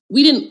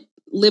we didn't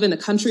live in the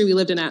country. We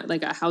lived in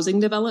a housing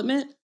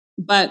development.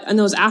 But in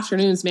those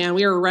afternoons, man,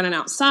 we were running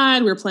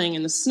outside. We were playing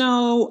in the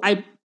snow.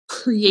 I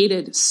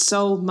created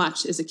so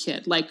much as a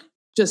kid, like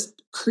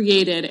just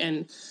created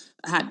and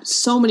had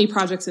so many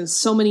projects and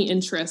so many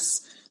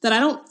interests that I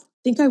don't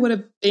think I would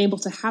have been able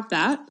to have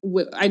that.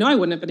 I know I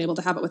wouldn't have been able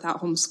to have it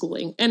without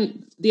homeschooling.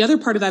 And the other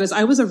part of that is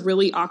I was a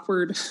really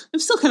awkward, I'm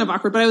still kind of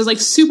awkward, but I was like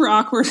super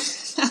awkward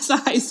as a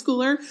high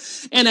schooler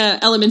and an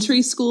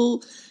elementary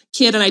school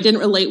kid. And I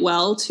didn't relate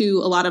well to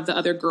a lot of the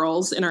other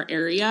girls in our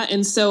area.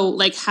 And so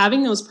like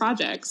having those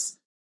projects,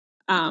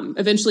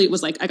 eventually it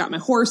was like I got my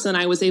horse and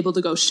I was able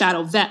to go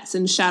shadow vets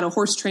and shadow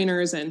horse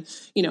trainers and,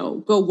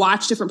 go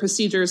watch different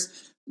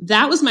procedures.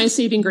 That was my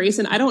saving grace.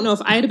 And I don't know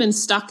if I had been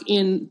stuck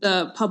in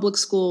the public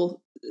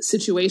school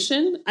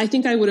situation, I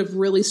think I would have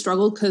really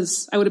struggled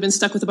because I would have been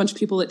stuck with a bunch of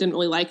people that didn't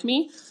really like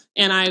me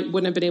and I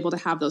wouldn't have been able to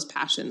have those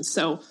passions.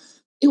 So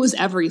it was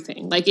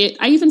everything. Like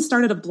I even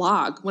started a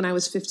blog when I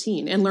was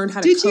 15 and learned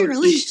how to code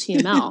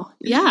HTML.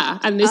 Yeah.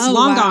 And it's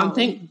long gone,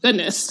 thank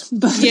goodness.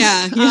 But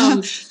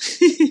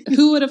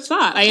who would have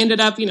thought? I ended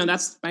up,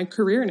 that's my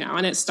career now.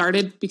 And it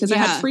started because I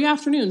had free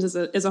afternoons as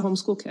a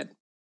homeschool kid.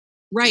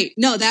 Right.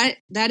 No,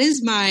 that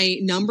is my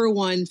number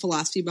one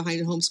philosophy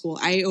behind homeschool.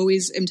 I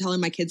always am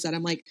telling my kids that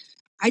I'm like,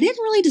 I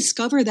didn't really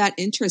discover that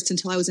interest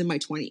until I was in my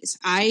 20s.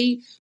 I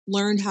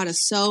learned how to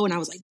sew and I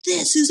was like,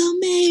 this is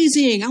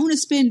amazing. I want to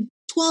spend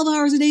 12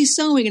 hours a day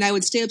sewing, and I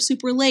would stay up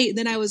super late. And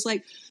then I was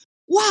like,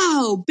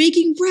 wow,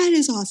 baking bread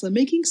is awesome,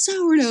 making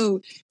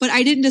sourdough. But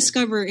I didn't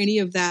discover any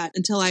of that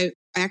until I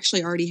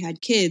actually already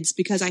had kids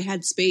because I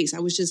had space. I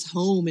was just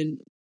home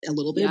and a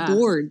little bit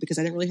bored because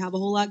I didn't really have a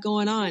whole lot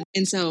going on.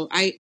 And so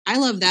I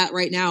love that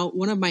right now.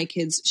 One of my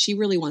kids, she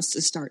really wants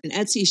to start an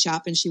Etsy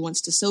shop and she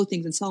wants to sew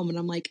things and sell them. And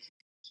I'm like,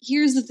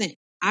 here's the thing.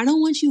 I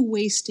don't want you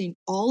wasting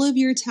all of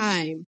your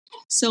time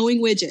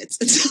sewing widgets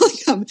until I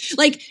come.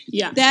 Like,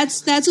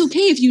 that's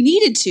okay if you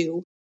needed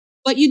to,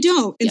 but you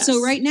don't. And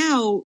so right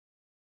now,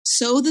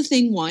 sew the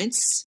thing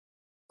once,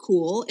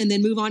 cool, and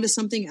then move on to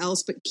something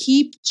else, but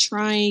keep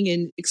trying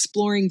and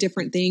exploring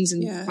different things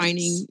and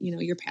finding,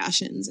 your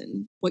passions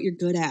and what you're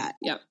good at.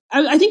 Yeah.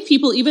 I think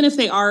people, even if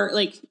they are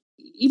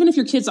even if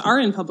your kids are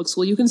in public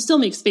school, you can still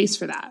make space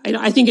for that.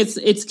 I think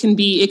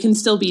it can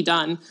still be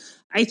done.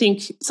 I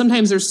think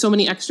sometimes there's so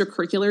many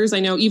extracurriculars. I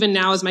know even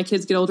now as my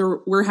kids get older,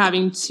 we're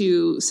having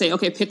to say,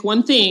 okay, pick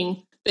one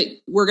thing that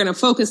we're going to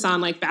focus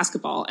on, like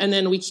basketball. And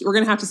then we're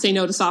going to have to say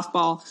no to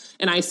softball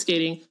and ice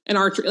skating and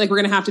archery. Like we're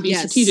going to have to be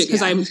strategic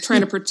because I'm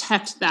trying to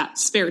protect that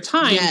spare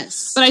time.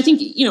 Yes. But I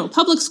think,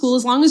 public school,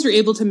 as long as you're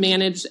able to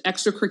manage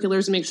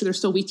extracurriculars and make sure there's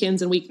still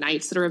weekends and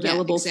weeknights that are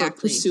available for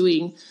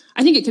pursuing,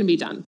 I think it can be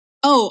done.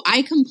 Oh,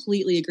 I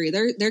completely agree.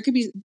 There could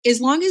be,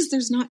 as long as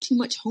there's not too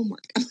much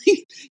homework.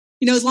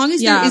 As long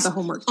as there is the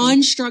homework thing.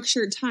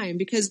 unstructured time,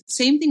 because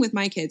same thing with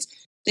my kids.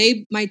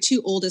 My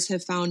two oldest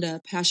have found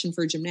a passion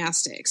for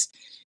gymnastics,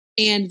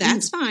 and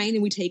that's fine.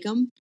 And we take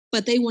them,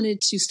 but they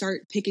wanted to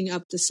start picking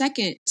up the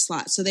second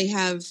slot. So they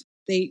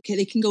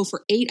can go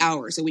for 8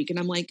 hours a week. And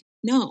I'm like,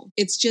 no,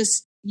 it's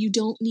just, you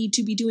don't need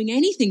to be doing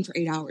anything for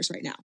 8 hours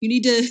right now. You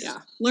need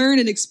to learn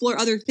and explore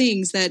other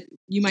things that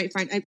you might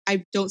find.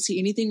 I don't see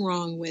anything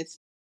wrong with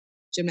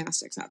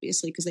gymnastics,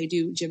 obviously, because they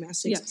do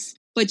gymnastics. Yes.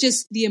 But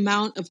just the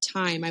amount of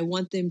time, I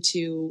want them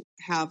to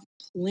have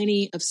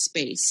plenty of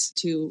space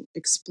to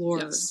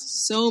explore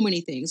so many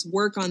things,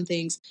 work on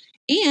things.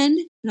 And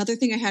another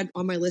thing I had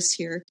on my list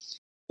here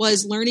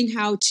was learning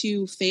how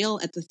to fail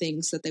at the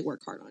things that they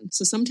work hard on.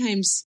 So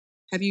sometimes,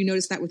 have you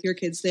noticed that with your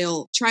kids?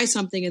 They'll try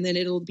something and then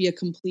it'll be a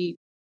complete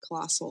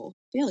colossal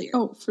failure.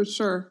 Oh, for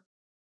sure.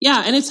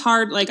 Yeah. And it's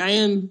hard. Like, I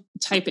am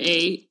type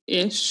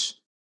A-ish.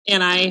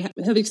 And I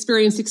have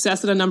experienced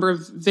success at a number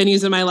of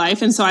venues in my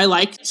life. And so I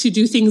like to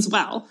do things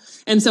well.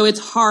 And so it's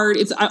hard.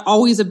 It's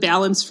always a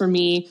balance for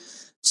me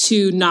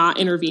to not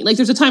intervene. Like,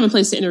 there's a time and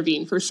place to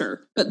intervene for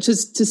sure. But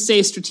just to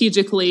say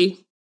strategically,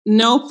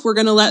 nope, we're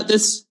going to let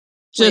this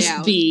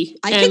just be.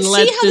 I can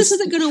see how this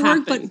isn't going to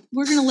work, but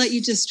we're going to let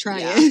you just try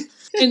it.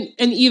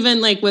 and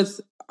even like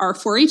with our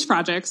 4-H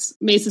projects,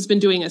 Mace has been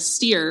doing a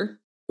steer,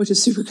 which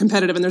is super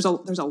competitive. And there's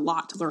a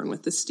lot to learn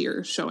with the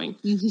steer showing.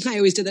 I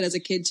always did that as a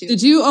kid too.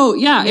 Did you? Oh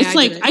yeah. It's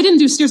like, I didn't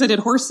do steers. I did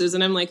horses.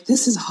 And I'm like,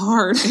 this is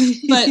hard,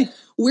 but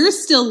we're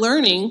still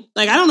learning.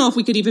 Like, I don't know if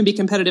we could even be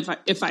competitive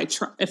if I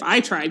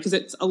tried, because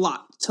it's a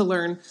lot to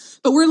learn,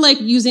 but we're like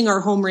using our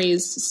home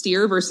raised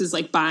steer versus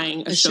like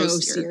buying a show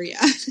steer.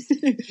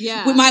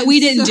 Yeah.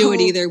 We didn't do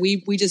it either.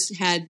 We just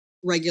had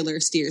regular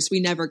steers. We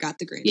never got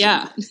the grain.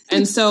 Yeah.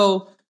 And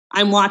so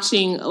I'm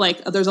watching,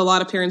 like, there's a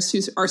lot of parents who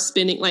are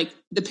spinning, like,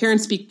 the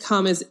parents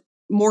become as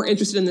more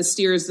interested in the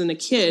steers than the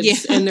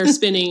kids. And they're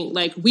spinning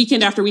like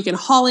weekend after weekend,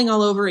 hauling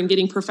all over and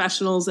getting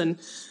professionals. And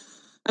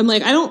I'm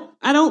like, I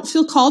don't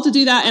feel called to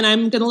do that. And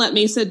I'm going to let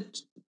Mesa,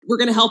 we're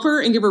going to help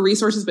her and give her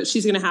resources, but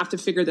she's going to have to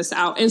figure this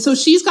out. And so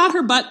she's got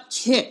her butt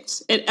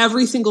kicked at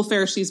every single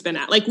fair she's been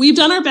at. Like, we've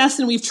done our best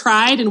and we've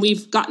tried and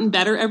we've gotten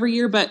better every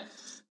year, but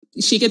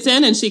she gets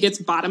in and she gets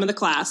bottom of the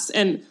class.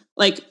 And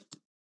like,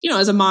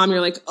 as a mom,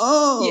 you're like,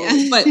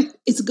 but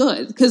it's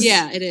good because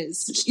it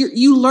is.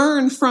 You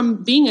learn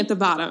from being at the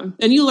bottom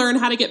and you learn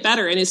how to get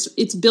better. And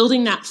it's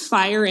building that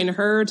fire in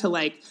her to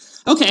like,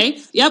 okay,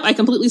 yep, I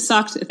completely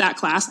sucked at that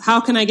class.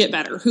 How can I get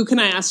better? Who can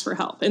I ask for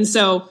help? And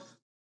so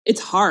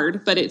it's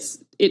hard, but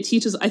it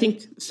teaches, I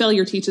think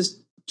failure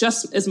teaches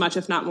just as much,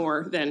 if not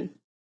more, than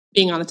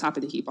being on the top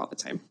of the heap all the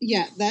time.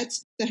 Yeah,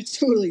 that's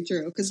totally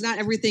true. Because not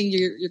everything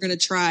you're going to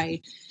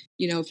try,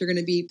 if you're going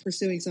to be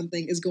pursuing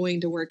something, is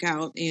going to work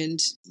out, and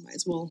might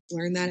as well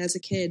learn that as a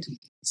kid.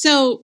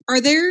 So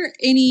are there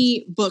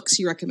any books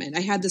you recommend?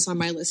 I had this on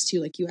my list too.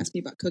 Like, you asked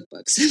me about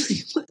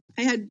cookbooks.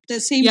 I had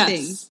the same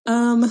thing.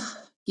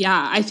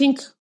 Yeah, I think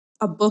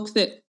a book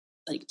that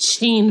like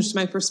changed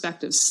my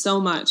perspective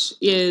so much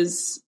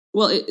is,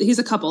 he's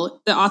a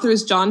couple. The author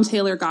is John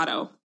Taylor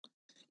Gatto.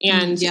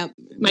 And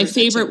my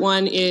favorite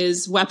one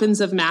is Weapons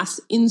of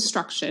Mass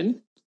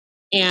Instruction.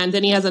 And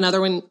then he has another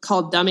one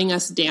called Dumbing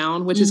Us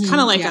Down, which is kind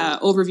of like an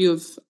overview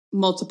of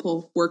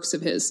multiple works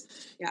of his.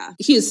 Yeah.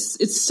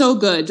 It's so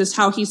good, just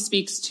how he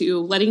speaks to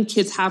letting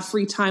kids have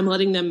free time,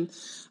 letting them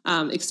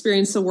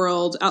experience the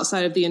world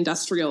outside of the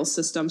industrial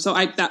system. So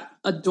I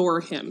adore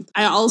him.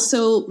 I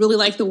also really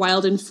like the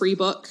Wild and Free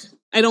book.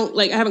 I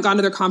haven't gone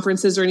to their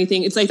conferences or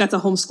anything. It's like, that's a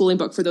homeschooling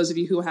book for those of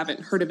you who haven't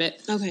heard of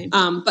it. Okay.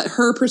 But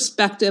her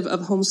perspective of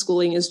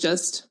homeschooling is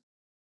it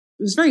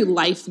was very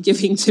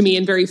life-giving to me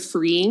and very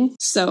freeing.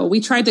 So we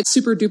tried the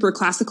super duper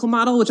classical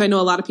model, which I know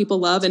a lot of people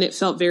love, and it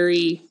felt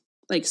very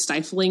like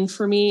stifling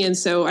for me. And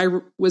so I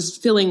was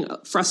feeling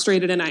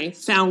frustrated, and I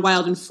found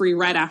Wild and Free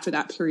right after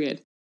that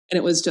period. And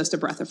it was just a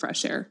breath of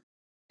fresh air.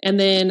 And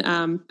then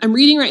I'm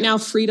reading right now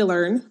Free to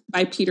Learn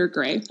by Peter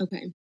Gray.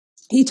 Okay.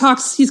 He's kind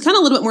of a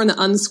little bit more in the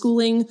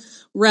unschooling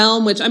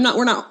realm, which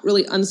we're not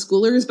really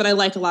unschoolers, but I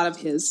like a lot of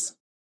his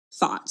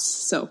thoughts.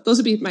 So those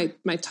would be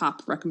my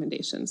top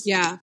recommendations.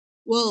 Yeah.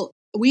 Well,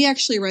 we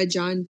actually read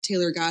John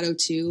Taylor Gatto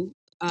too.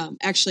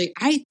 Actually,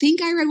 I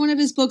think I read one of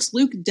his books.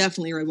 Luke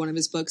definitely read one of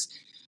his books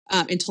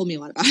and told me a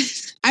lot about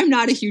it. I'm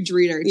not a huge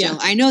reader, Jill.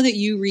 I know that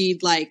you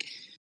read like,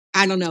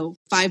 I don't know,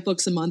 5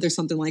 books a month or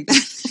something like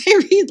that. I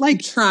read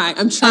like...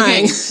 I'm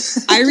trying.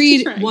 Okay. I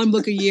read 1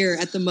 book a year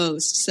at the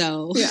most,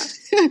 so... Yeah.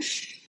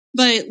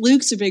 But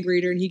Luke's a big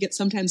reader, and he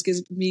sometimes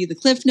gives me the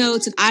Cliff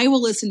Notes, and I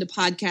will listen to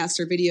podcasts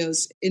or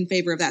videos in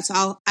favor of that.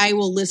 So I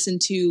will listen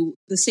to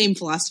the same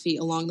philosophy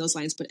along those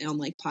lines, but on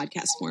like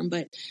podcast form.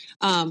 But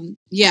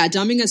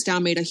Dumbing Us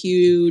Down made a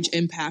huge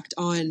impact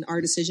on our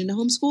decision to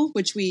homeschool,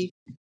 which we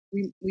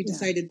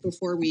decided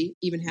before we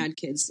even had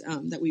kids,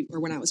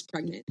 when I was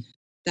pregnant,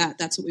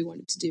 that's what we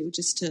wanted to do,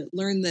 just to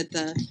learn that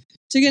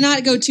to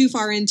not go too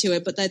far into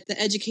it, but that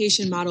the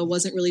education model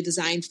wasn't really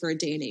designed for a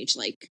day and age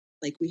like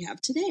we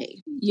have today.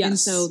 Yes. And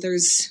so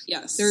this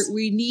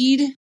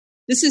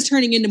is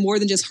turning into more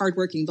than just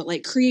hardworking, but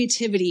like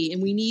creativity.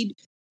 And we need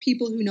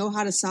people who know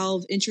how to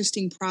solve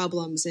interesting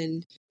problems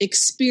and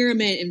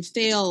experiment and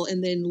fail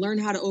and then learn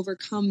how to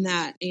overcome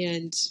that.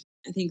 And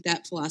I think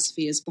that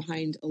philosophy is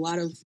behind a lot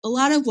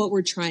of what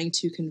we're trying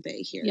to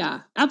convey here.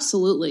 Yeah,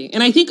 absolutely.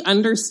 And I think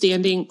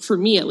understanding, for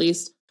me at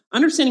least,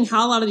 understanding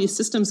how a lot of these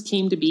systems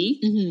came to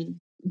be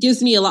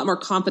gives me a lot more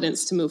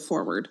confidence to move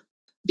forward.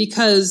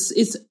 Because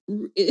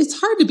it's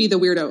hard to be the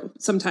weirdo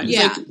sometimes.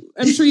 Yeah. Like,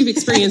 I'm sure you've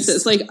experienced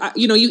this. Like,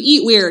 you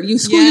eat weird. You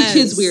school your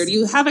kids weird.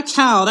 You have a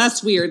cow.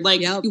 That's weird.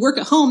 Like, you work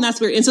at home. That's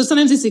weird. And so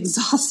sometimes it's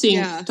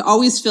exhausting to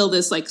always feel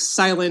this like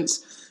silent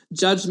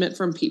judgment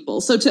from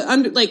people. So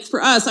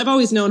for us, I've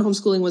always known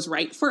homeschooling was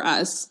right for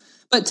us.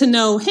 But to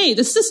know, hey,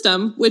 the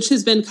system, which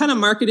has been kind of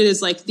marketed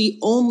as like the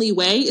only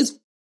way, is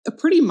a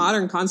pretty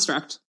modern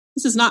construct.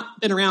 This has not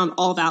been around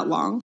all that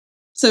long.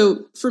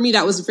 So for me,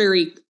 that was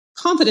very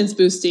confidence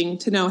boosting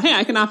to know, hey,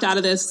 I can opt out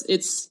of this.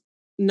 It's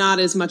not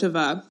as much of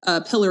a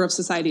pillar of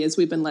society as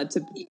we've been led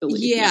to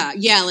believe.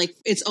 Yeah. Like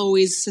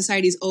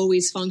society's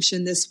always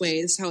functioned this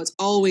way. This is how it's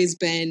always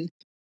been.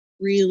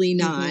 Really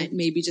not.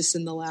 Maybe just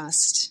in the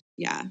last,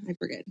 I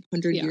forget,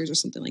 100 years or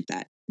something like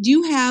that. Do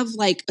you have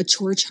like a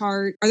chore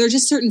chart? Are there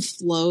just certain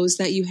flows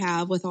that you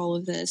have with all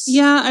of this?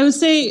 Yeah, I would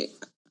say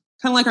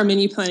kind of like our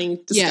menu planning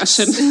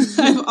discussion. Yes.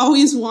 I've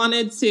always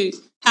wanted to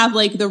have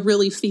like the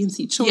really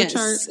fancy chore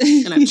chart,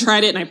 and I've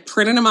tried it and I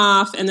printed them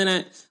off, and then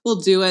I will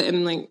do it,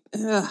 and like,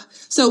 ugh.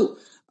 So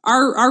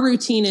our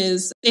routine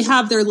is they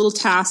have their little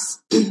tasks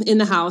in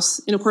the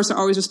house, and of course they're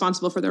always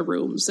responsible for their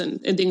rooms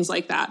and things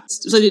like that.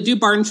 So they do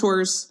barn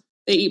chores,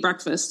 they eat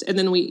breakfast, and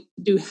then we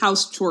do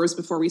house chores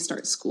before we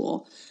start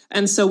school.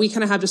 And so we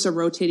kind of have just a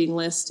rotating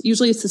list.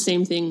 Usually it's the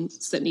same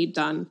things that need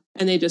done,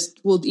 and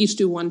we'll each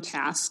do one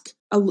task.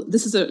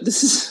 This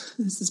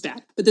is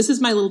bad, but this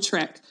is my little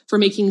trick for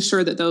making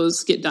sure that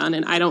those get done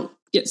and I don't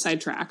get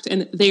sidetracked,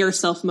 and they are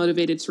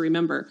self-motivated to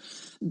remember.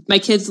 My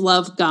kids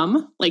love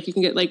gum. Like, you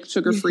can get like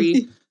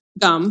sugar-free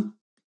gum,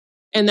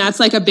 and that's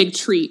like a big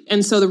treat.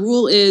 And so the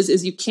rule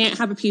is you can't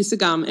have a piece of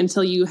gum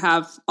until you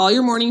have all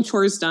your morning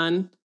chores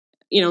done.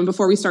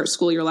 Before we start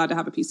school, you're allowed to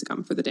have a piece of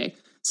gum for the day.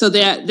 So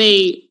that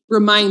they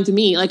remind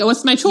me, like, oh,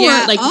 what's my chore?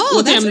 Yeah. Like,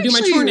 I'm going to do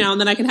my chore now,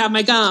 and then I can have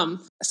my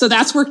gum. So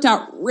that's worked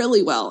out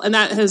really well. And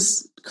that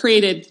has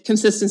created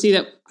consistency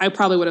that I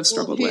probably would have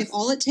struggled with. If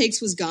all it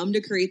takes was gum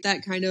to create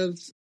that kind of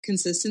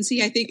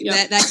consistency, I think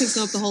that could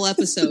sum up the whole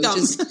episode.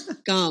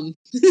 Just gum.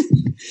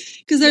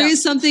 Because there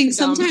is something,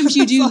 sometimes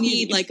you do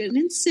need like an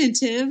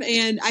incentive.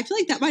 And I feel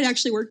like that might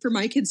actually work for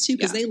my kids too,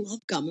 because they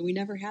love gum and we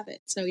never have it.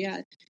 So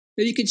maybe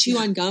you could chew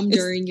on gum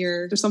during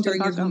your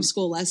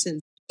homeschool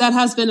lessons. That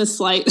has been a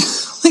slight,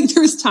 like,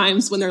 there's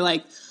times when they're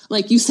like,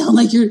 you sound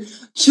like you're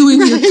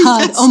chewing your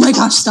cud. Oh my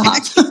gosh,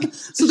 stop.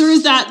 So there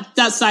is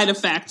that side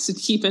effect to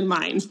keep in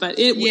mind, but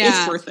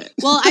it's worth it.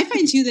 Well, I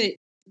find too that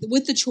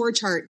with the chore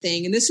chart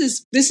thing, and this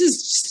is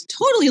just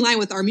totally in line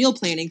with our meal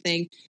planning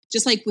thing,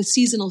 just like with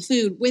seasonal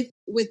food, with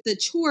the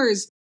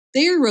chores,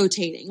 they're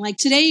rotating. Like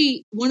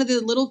today, one of the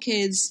little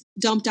kids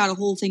dumped out a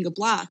whole thing of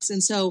blocks.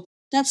 And so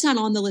that's not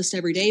on the list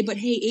every day, but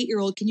hey,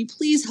 8-year-old, can you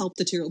please help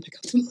the 2-year-old pick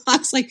up the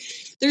blocks? Like,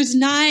 there's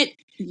not,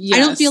 I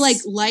don't feel like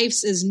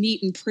life's as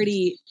neat and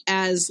pretty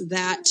as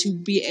that to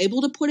be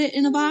able to put it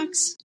in a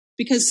box,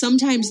 because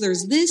sometimes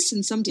there's this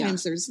and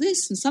sometimes there's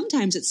this and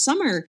sometimes it's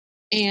summer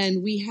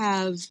and we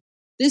have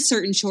this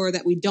certain chore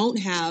that we don't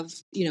have,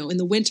 in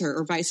the winter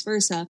or vice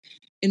versa.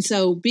 And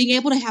so being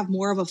able to have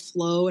more of a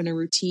flow and a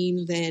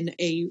routine than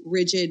a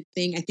rigid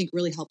thing, I think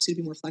really helps you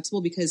to be more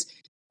flexible, because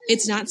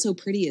it's not so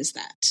pretty as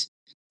that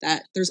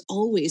there's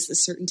always a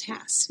certain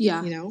task.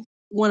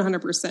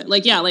 100%.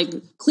 Like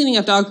cleaning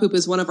up dog poop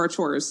is one of our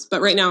chores,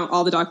 but right now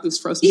all the dog poop's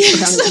frozen and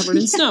covered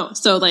in snow.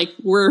 So like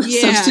we're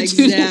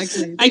substituting.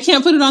 Exactly. I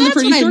can't put it on the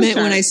pretty chore chart. That's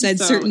what I meant when I said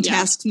certain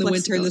tasks in the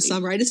winter and the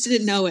summer. I just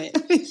didn't know it.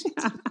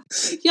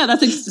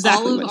 That's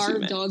exactly what all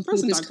of our dog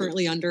poop is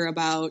currently under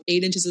about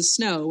 8 inches of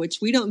snow, which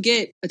we don't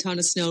get a ton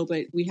of snow,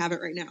 but we have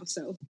it right now.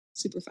 So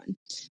super fun.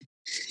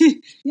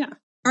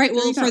 All right.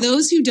 Well, for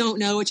those who don't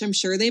know, which I'm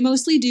sure they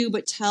mostly do,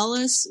 but tell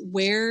us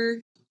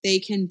where they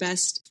can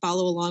best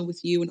follow along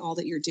with you and all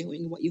that you're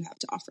doing and what you have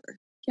to offer.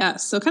 Yeah.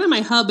 So kind of my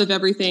hub of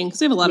everything,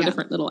 because I have a lot of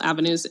different little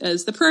avenues,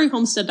 is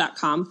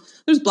theprairiehomestead.com.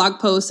 There's blog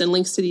posts and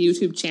links to the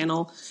YouTube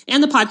channel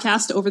and the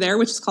podcast over there,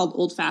 which is called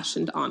Old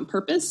Fashioned on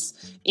Purpose.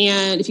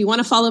 And if you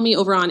want to follow me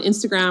over on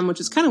Instagram, which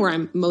is kind of where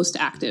I'm most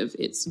active,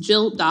 it's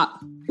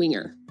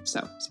jill.winger.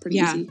 So it's pretty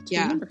easy to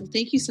remember. Well,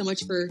 thank you so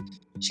much for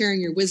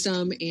sharing your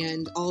wisdom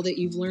and all that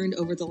you've learned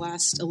over the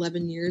last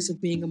 11 years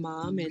of being a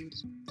mom, and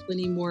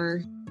plenty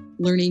more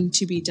learning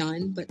to be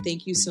done. But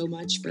thank you so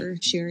much for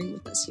sharing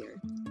with us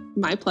here.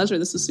 My pleasure.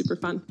 This was super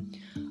fun.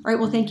 All right.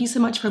 Well, thank you so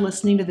much for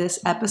listening to this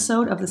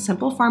episode of the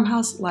Simple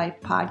Farmhouse Life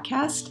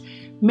podcast.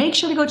 Make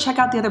sure to go check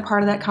out the other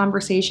part of that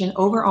conversation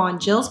over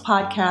on Jill's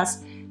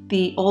podcast,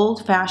 the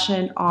Old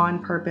Fashioned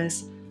on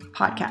Purpose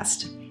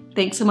podcast.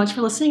 Thanks so much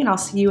for listening, and I'll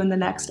see you in the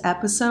next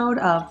episode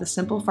of the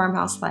Simple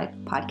Farmhouse Life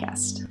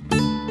podcast.